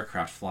 Foreign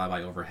aircraft fly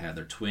by overhead,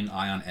 their twin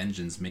ion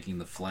engines making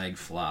the flag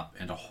flop,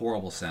 and a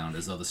horrible sound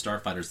as though the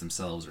starfighters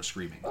themselves are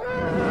screaming.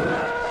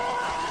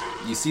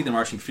 You see the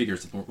marching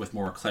figures with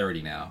more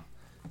clarity now.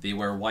 They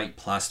wear white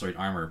plastoid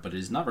armor, but it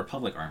is not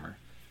Republic armor,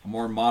 a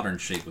more modern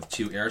shape with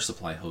two air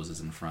supply hoses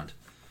in front.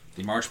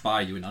 They march by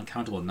you in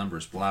uncountable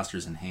numbers,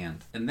 blasters in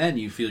hand. And then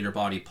you feel your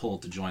body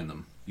pulled to join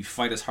them. You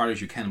fight as hard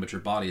as you can, but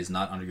your body is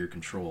not under your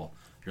control.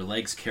 Your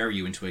legs carry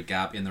you into a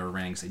gap in their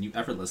ranks, and you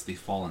effortlessly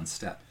fall in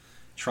step.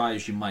 Try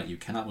as you might, you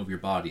cannot move your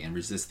body and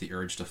resist the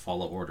urge to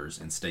follow orders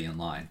and stay in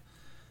line.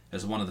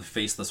 As one of the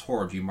faceless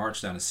horde, you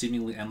march down a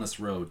seemingly endless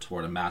road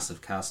toward a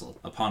massive castle,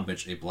 upon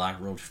which a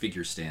black-robed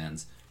figure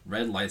stands,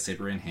 red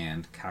lightsaber in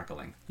hand,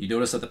 cackling. You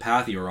notice that the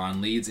path you are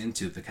on leads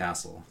into the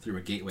castle, through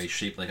a gateway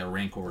shaped like a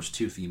rancor's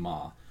toothy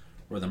maw,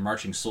 where the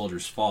marching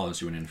soldiers fall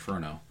into an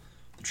inferno.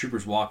 The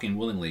troopers walk in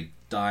willingly,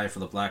 dive for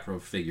the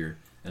black-robed figure,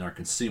 and are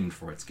consumed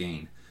for its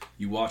gain.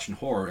 You watch in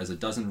horror as a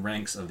dozen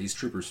ranks of these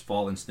troopers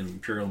fall into the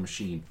Imperial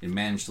machine and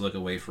manage to look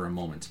away for a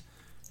moment.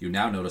 You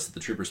now notice that the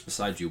troopers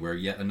beside you wear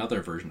yet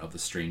another version of the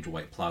strange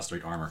white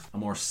plastoid armor, a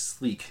more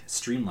sleek,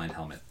 streamlined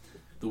helmet.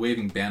 The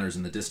waving banners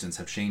in the distance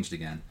have changed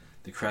again.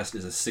 The crest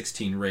is a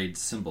 16-rayed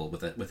symbol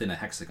within a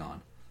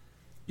hexagon.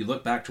 You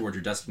look back toward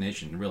your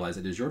destination and realize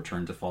it is your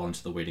turn to fall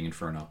into the waiting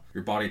inferno.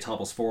 Your body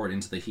topples forward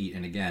into the heat,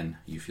 and again,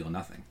 you feel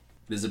nothing.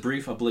 It is a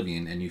brief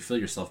oblivion, and you feel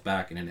yourself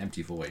back in an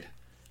empty void.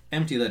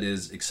 Empty, that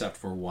is, except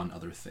for one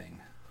other thing.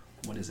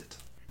 What is it?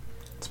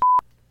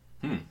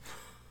 I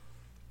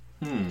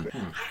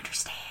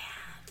understand.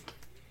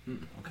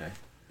 Okay.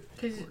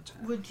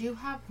 Would you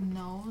have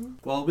known?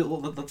 Well,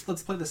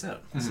 let's play this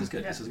out. This is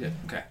good. Yeah. This is good.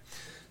 Okay.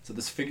 So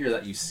this figure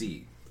that you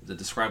see, to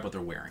describe what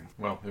they're wearing.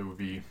 Well, it would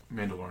be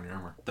Mandalorian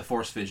armor. The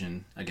Force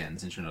vision, again,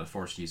 since you're not a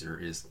Force user,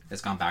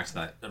 has gone back to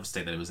that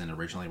state that it was in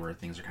originally, where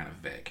things are kind of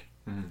vague.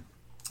 Mm-hmm.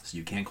 So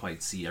you can't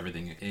quite see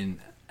everything in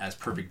as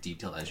perfect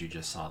detail as you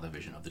just saw the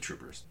vision of the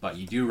troopers. But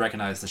you do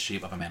recognize the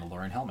shape of a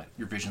Mandalorian helmet.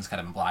 Your vision's kind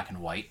of in black and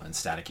white and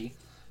staticky,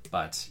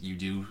 but you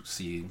do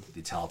see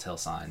the telltale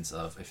signs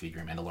of a figure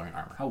in Mandalorian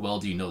armor. How well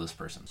do you know this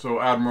person? So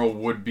Admiral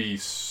would be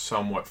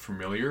somewhat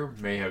familiar,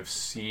 may have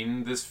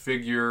seen this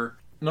figure,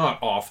 not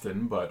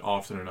often, but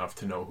often enough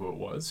to know who it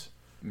was.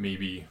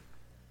 Maybe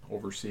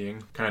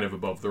overseeing, kind of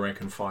above the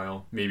rank and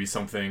file. Maybe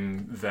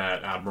something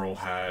that Admiral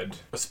had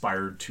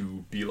aspired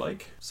to be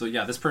like. So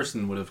yeah, this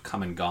person would have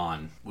come and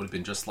gone, would have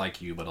been just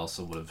like you, but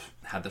also would have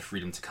had the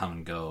freedom to come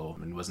and go,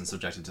 and wasn't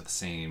subjected to the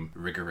same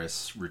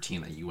rigorous routine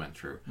that you went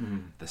through. Mm-hmm.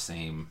 The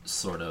same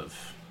sort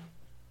of...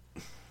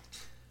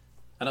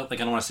 I don't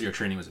want to say your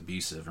training was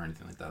abusive or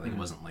anything like that. It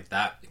wasn't like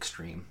that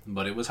extreme,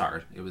 but it was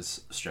hard. It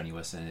was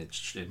strenuous, and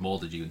it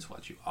molded you into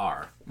what you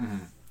are.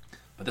 Mm-hmm.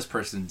 But this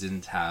person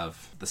didn't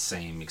have the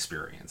same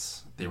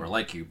experience. They were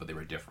like you, but they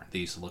were different. They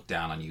used to look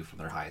down on you from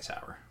their high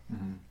tower.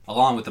 Mm-hmm.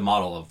 Along with the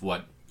model of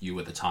what you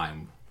at the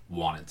time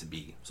wanted to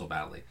be so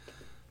badly.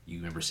 You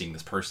remember seeing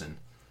this person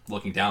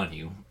looking down on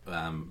you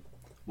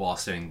while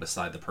standing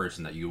beside the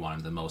person that you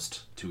wanted the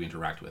most to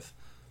interact with,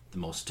 the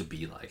most to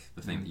be like,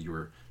 the thing that you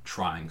were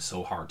trying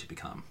so hard to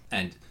become.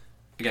 And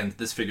again,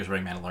 this figure's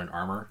wearing Mandalorian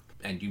armor,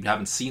 and you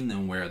haven't seen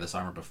them wear this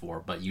armor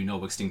before, but you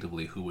know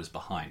instinctively who was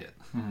behind it.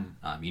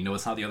 Mm-hmm. You know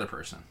it's not the other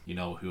person. You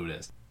know who it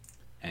is.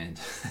 And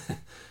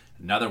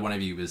neither one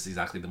of you is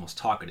exactly the most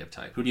talkative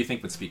type. Who do you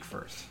think would speak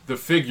first? The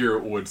figure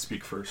would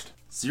speak first.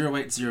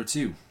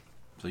 0802.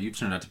 So you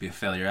turned out to be a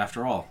failure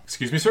after all.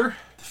 Excuse me, sir?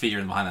 The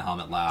figure behind the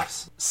helmet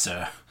laughs.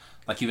 Sir.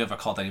 Like you've ever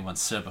called anyone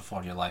sir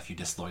before in your life, you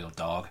disloyal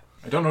dog.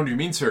 I don't know what you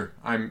mean, sir.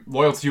 I'm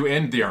loyal to you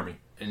and the army.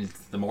 And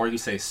the more you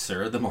say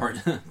 "sir," the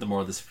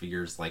more this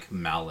figure's like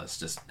malice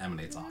just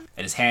emanates off.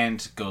 And his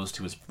hand goes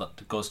to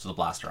the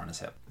blaster on his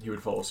hip. He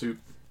would follow suit.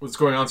 What's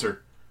going on, sir?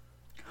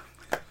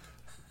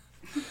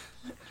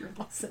 Your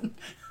lesson.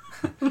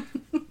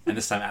 And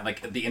this time,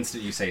 like the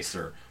instant you say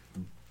 "sir,"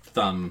 the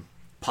thumb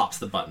pops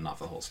the button off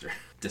the holster.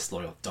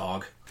 Disloyal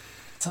dog.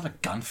 Let's have a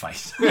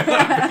gunfight.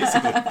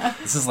 Basically,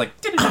 this is like.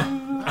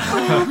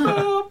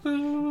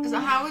 So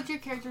how would your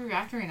character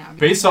react right now?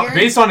 Based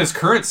on his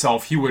current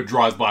self, he would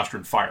draw his blaster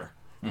and fire.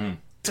 Mm-hmm.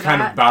 It's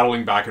kind of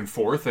battling back and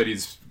forth that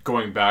he's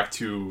going back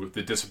to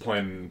the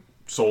disciplined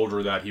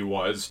soldier that he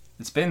was.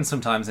 It's been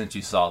some time since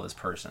you saw this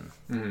person.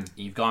 Mm-hmm.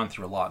 You've gone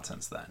through a lot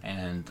since then.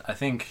 And I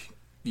think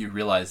you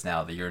realize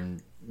now that you're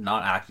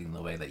not acting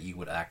the way that you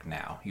would act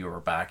now. You are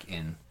back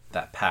in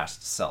that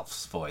past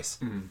self's voice.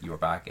 Mm-hmm. You are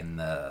back in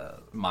the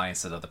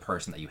mindset of the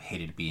person that you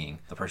hated being,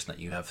 the person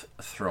that you have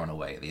thrown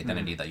away, the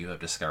identity that you have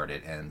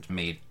discarded and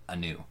made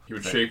anew. He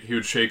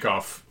would shake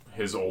off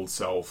his old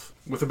self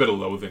with a bit of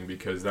loathing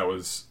because that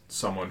was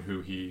someone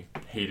who he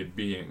hated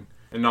being.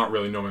 And not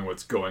really knowing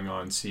what's going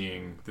on,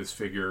 seeing this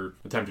figure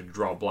attempting to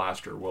draw a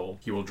blaster,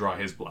 he will draw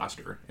his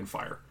blaster and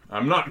fire.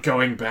 I'm not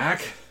going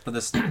back. For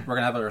this, we're going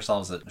to have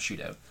ourselves a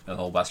shootout, a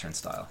whole Western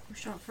style. Who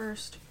shot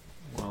first?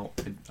 Well,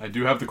 I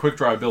do have the quick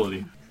draw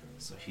ability.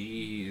 So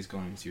he is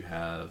going to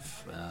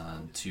have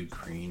 2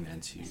 green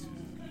and 2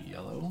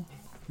 yellow.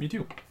 Me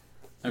too.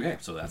 Okay,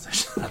 so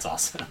that's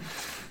awesome.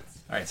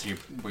 All right, so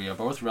we are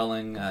both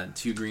rolling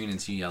 2 green and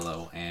 2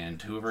 yellow,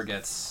 and whoever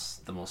gets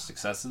the most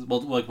successes,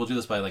 we'll do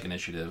this by like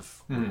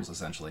initiative rules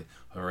essentially.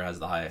 Whoever has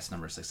the highest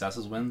number of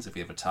successes wins. If we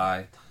have a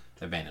tie,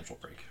 advantage will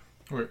break.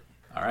 Okay.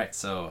 All right,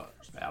 so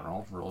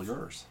Admiral, roll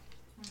yours.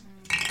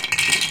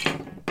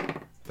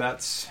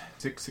 That's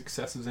 6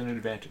 successes and an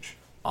advantage.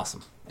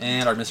 Awesome.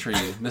 And our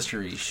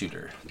mystery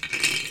shooter.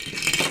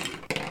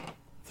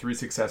 3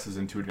 successes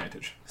and 2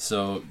 advantage.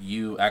 So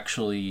you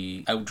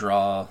actually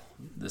outdraw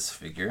this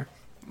figure.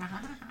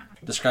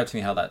 Describe to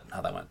me how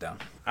that went down.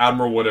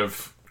 Admiral would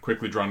have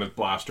quickly drawn his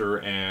blaster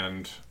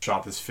and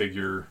shot this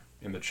figure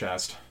in the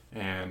chest,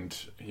 and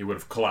he would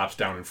have collapsed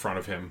down in front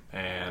of him,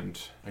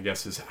 and I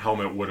guess his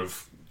helmet would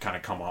have kind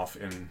of come off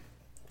in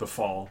the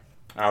fall.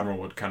 Admiral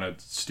would kind of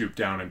stoop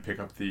down and pick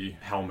up the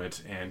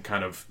helmet and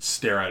kind of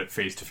stare at it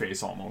face to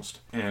face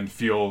almost, and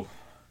feel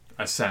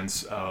a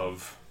sense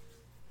of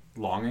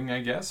longing,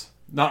 I guess.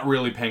 Not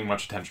really paying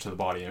much attention to the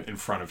body in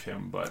front of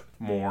him, but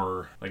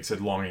more, like I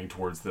said, longing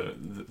towards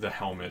the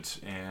helmet,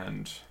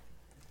 and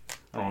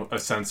I don't know, a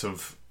sense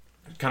of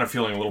kind of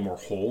feeling a little more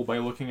whole by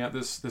looking at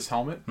this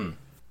helmet. Do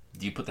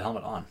you put the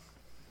helmet on?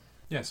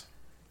 Yes.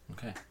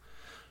 Okay.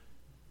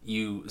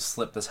 You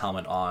slip this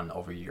helmet on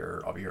over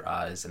your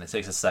eyes, and it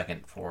takes a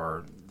second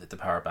for it to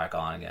power back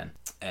on again.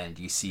 And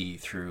you see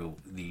through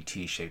the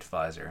T-shaped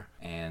visor,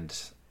 and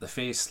the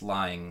face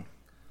lying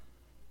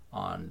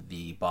on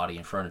the body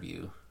in front of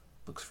you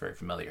looks very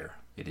familiar.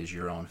 It is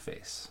your own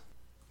face.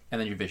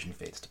 And then your vision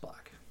fades to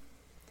black.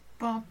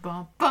 Bum,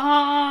 bum,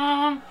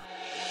 bum.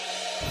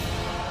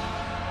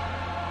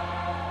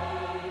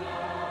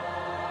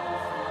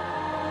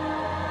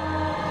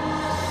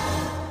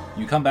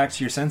 You come back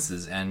to your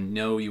senses and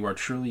know you are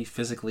truly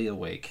physically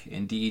awake.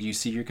 Indeed, you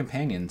see your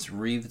companions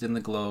wreathed in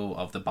the glow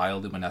of the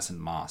bioluminescent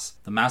moss.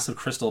 The massive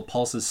crystal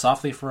pulses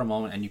softly for a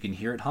moment and you can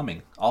hear it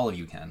humming. All of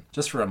you can.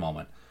 Just for a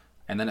moment.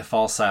 And then it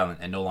falls silent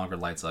and no longer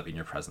lights up in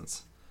your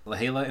presence.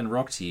 Lahela and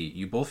Rokti,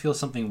 you both feel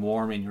something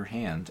warm in your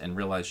hand and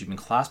realize you've been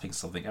clasping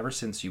something ever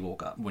since you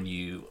woke up. When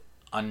you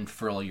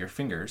unfurl your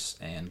fingers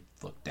and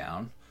look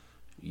down,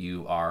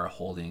 you are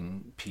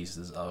holding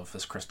pieces of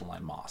this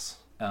crystalline moss.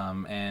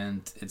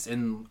 And it's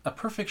in a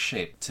perfect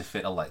shape to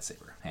fit a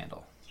lightsaber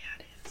handle. Yeah,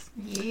 it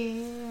is.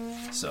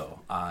 Yeah. So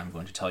I'm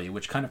going to tell you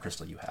which kind of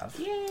crystal you have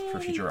for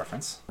future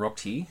reference.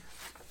 Rokti,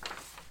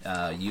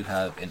 you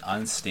have an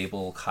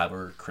unstable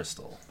kyber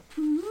crystal.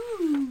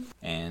 Ooh.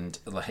 And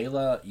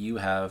Lahela, you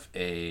have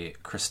a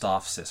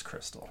Christophsis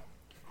crystal.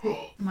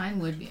 Mine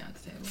would be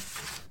unstable.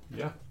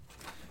 Yeah.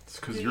 It's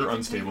because you're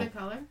unstable. The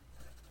color?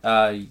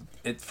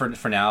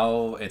 For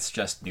now, it's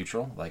just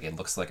neutral. Like, it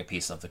looks like a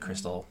piece of the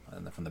crystal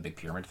from the big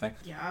pyramid thing.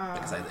 Yeah.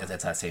 Because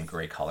it's that same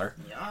gray color.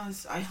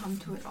 Yes, I hum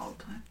to it all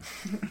the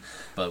time.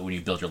 But when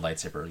you build your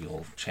lightsaber,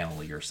 you'll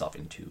channel yourself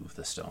into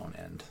the stone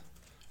and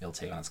it'll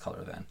take on its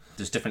color then.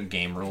 There's different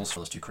game rules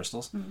for those 2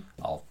 crystals.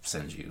 I'll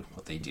send you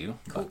what they do,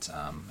 but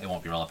it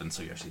won't be relevant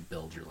until you actually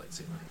build your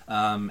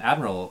lightsaber.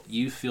 Admiral,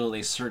 you feel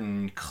a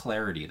certain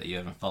clarity that you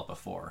haven't felt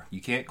before. You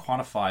can't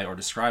quantify or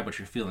describe what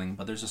you're feeling,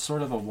 but there's a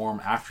sort of a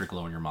warm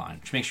afterglow in your mind,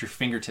 which makes your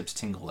fingertips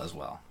tingle as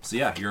well. So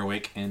yeah, you're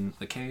awake in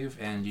the cave,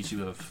 and you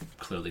 2 have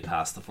clearly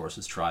passed the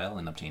Force's trial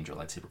and obtained your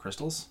lightsaber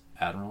crystals.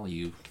 Admiral,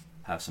 you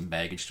have some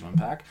baggage to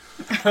unpack.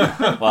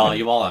 Well,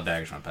 you all have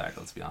baggage to unpack,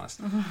 let's be honest.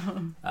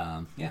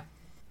 Yeah.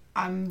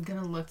 I'm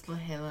gonna look at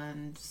Lahela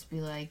and just be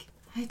like,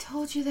 I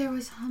told you there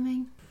was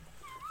humming.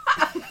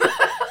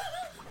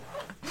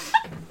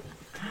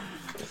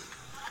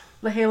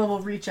 Lahela will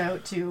reach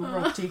out to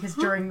Rokti because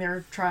during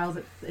their trials,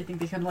 I think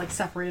they kind of like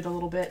separated a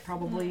little bit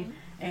probably,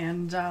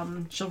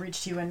 and she'll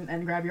reach to you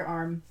and grab your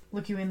arm,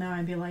 look you in the eye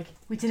and be like,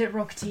 "We did it,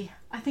 Rokti.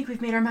 I think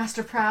we've made our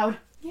master proud."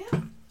 Yeah.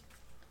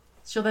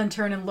 She'll then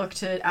turn and look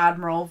to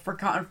Admiral,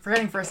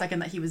 forgetting for a second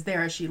that he was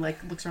there as she,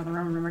 like, looks around the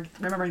room,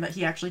 remembering that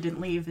he actually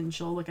didn't leave, and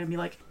she'll look at him and be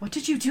like, "What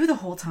did you do the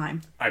whole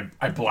time?"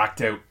 I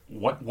blacked out.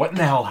 What in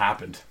the hell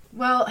happened?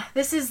 Well,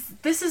 this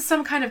is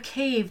some kind of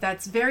cave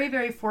that's very,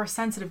 very force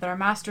sensitive that our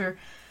master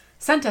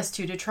sent us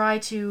to try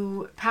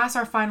to pass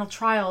our final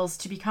trials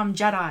to become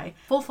Jedi.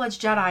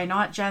 Full-fledged Jedi,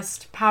 not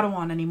just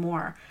Padawan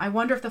anymore. I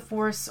wonder if the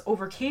force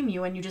overcame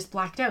you and you just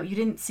blacked out. You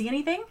didn't see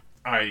anything?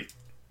 I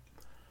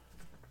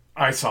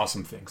saw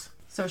some things.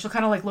 So she'll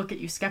kind of like look at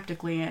you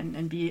skeptically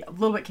and be a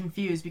little bit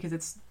confused because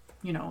it's,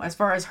 you know, as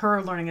far as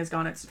her learning has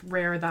gone, it's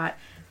rare that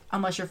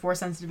unless you're force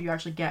sensitive, you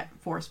actually get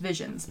force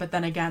visions. But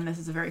then again, this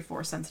is a very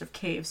force sensitive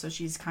cave, so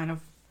she's kind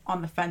of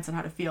on the fence on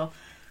how to feel.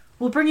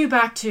 We'll bring you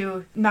back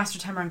to Master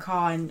Temran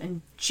Ka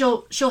and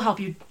she'll help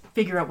you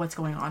figure out what's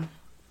going on.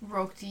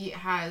 Rokti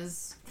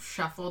has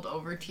shuffled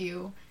over to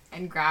you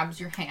and grabs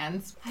your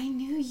hands. I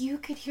knew you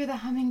could hear the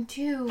humming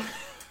too.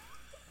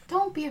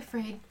 Don't be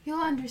afraid.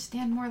 You'll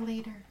understand more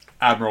later.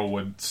 Admiral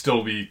would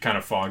still be kind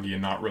of foggy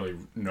and not really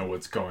know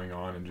what's going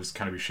on and just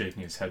kind of be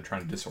shaking his head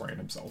trying to disorient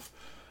himself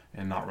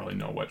and not really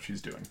know what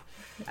she's doing.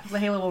 Yeah.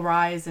 Lahela will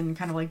rise and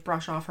kind of like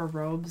brush off her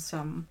robes.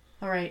 All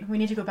right, we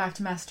need to go back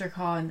to Master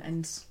Ka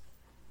and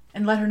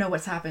let her know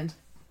what's happened.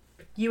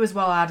 You as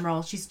well,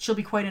 Admiral. She'll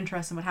be quite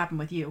interested in what happened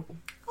with you.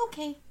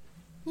 Okay.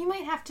 You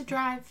might have to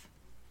drive.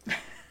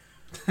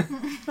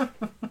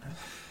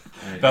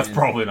 That's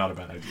probably not a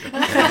bad idea.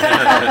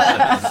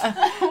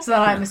 So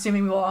then I'm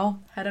assuming we'll all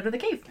head out of the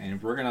cave.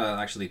 And we're gonna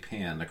actually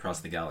pan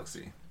across the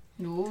galaxy.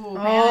 Ooh,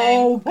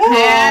 Oh, panning. God.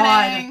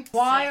 Panning.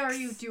 Why are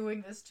you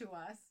doing this to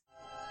us?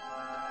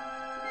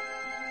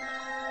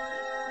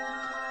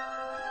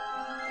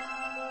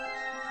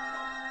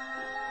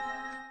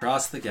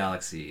 Across the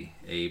galaxy,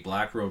 a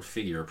black-robed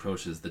figure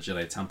approaches the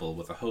Jedi Temple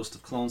with a host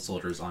of clone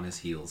soldiers on his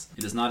heels.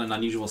 It is not an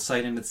unusual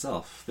sight in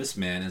itself. This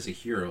man is a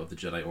hero of the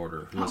Jedi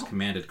Order who has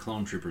commanded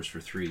clone troopers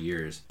for 3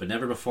 years, but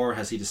never before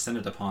has he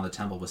descended upon the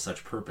temple with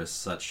such purpose,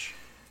 such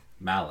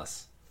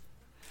malice.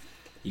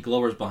 He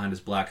glowers behind his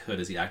black hood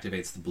as he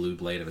activates the blue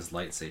blade of his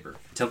lightsaber.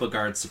 Temple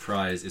guards'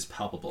 surprise is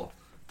palpable,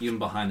 even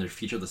behind their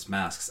featureless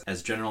masks,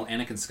 as General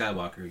Anakin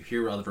Skywalker,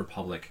 hero of the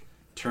Republic,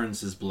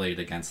 turns his blade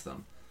against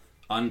them.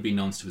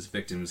 Unbeknownst to his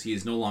victims, he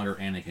is no longer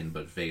Anakin,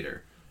 but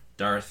Vader.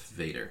 Darth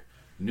Vader,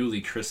 newly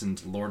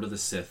christened Lord of the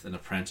Sith and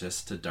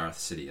apprentice to Darth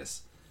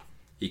Sidious.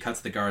 He cuts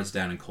the guards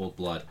down in cold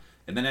blood,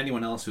 and then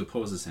anyone else who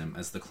opposes him,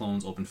 as the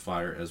clones open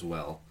fire as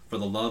well. For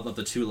the love of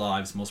the 2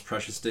 lives most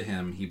precious to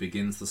him, he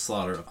begins the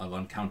slaughter of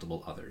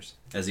uncountable others.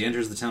 As he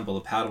enters the temple,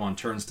 the Padawan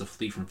turns to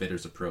flee from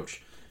Vader's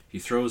approach. He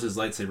throws his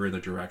lightsaber in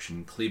their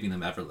direction, cleaving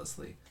them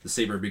effortlessly. The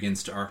saber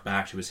begins to arc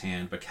back to his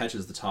hand, but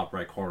catches the top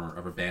right corner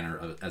of a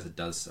banner as it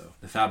does so.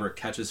 The fabric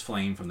catches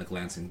flame from the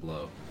glancing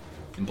blow.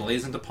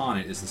 Emblazoned upon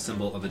it is the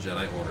symbol of the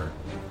Jedi Order,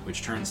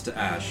 which turns to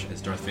ash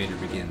as Darth Vader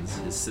begins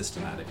his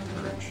systematic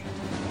purge.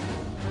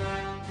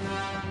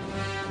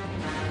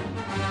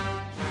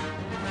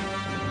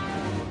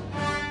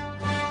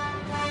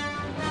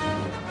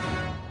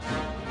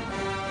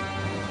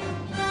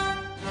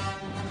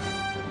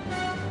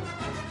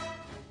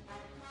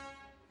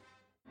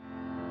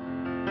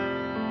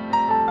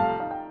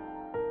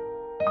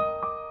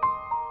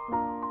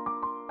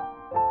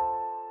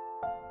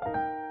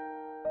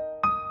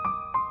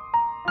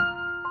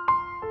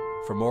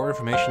 For more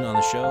information on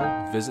the show,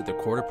 visit the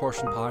Quarter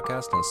Portion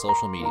Podcast on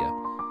social media.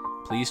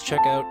 Please check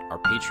out our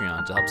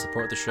Patreon to help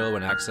support the show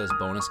and access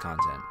bonus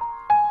content.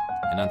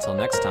 And until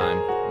next time,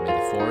 may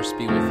the Force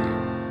be with you.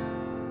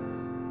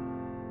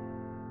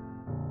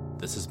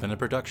 This has been a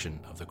production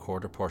of the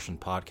Quarter Portion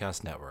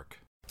Podcast Network.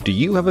 Do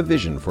you have a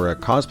vision for a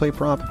cosplay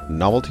prop,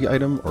 novelty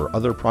item, or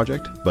other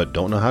project, but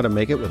don't know how to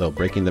make it without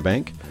breaking the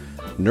bank?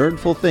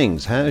 Nerdful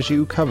Things has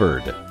you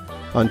covered.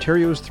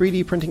 Ontario's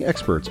 3D printing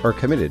experts are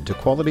committed to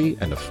quality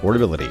and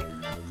affordability.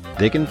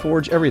 They can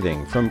forge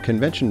everything from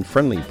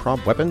convention-friendly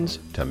prop weapons,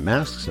 to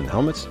masks and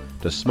helmets,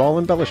 to small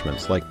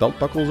embellishments like belt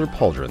buckles or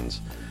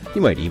pauldrons.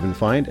 You might even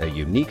find a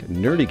unique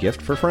nerdy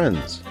gift for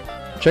friends.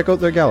 Check out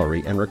their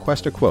gallery and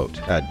request a quote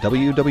at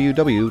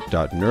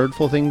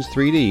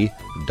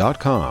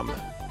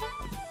www.nerdfulthings3d.com.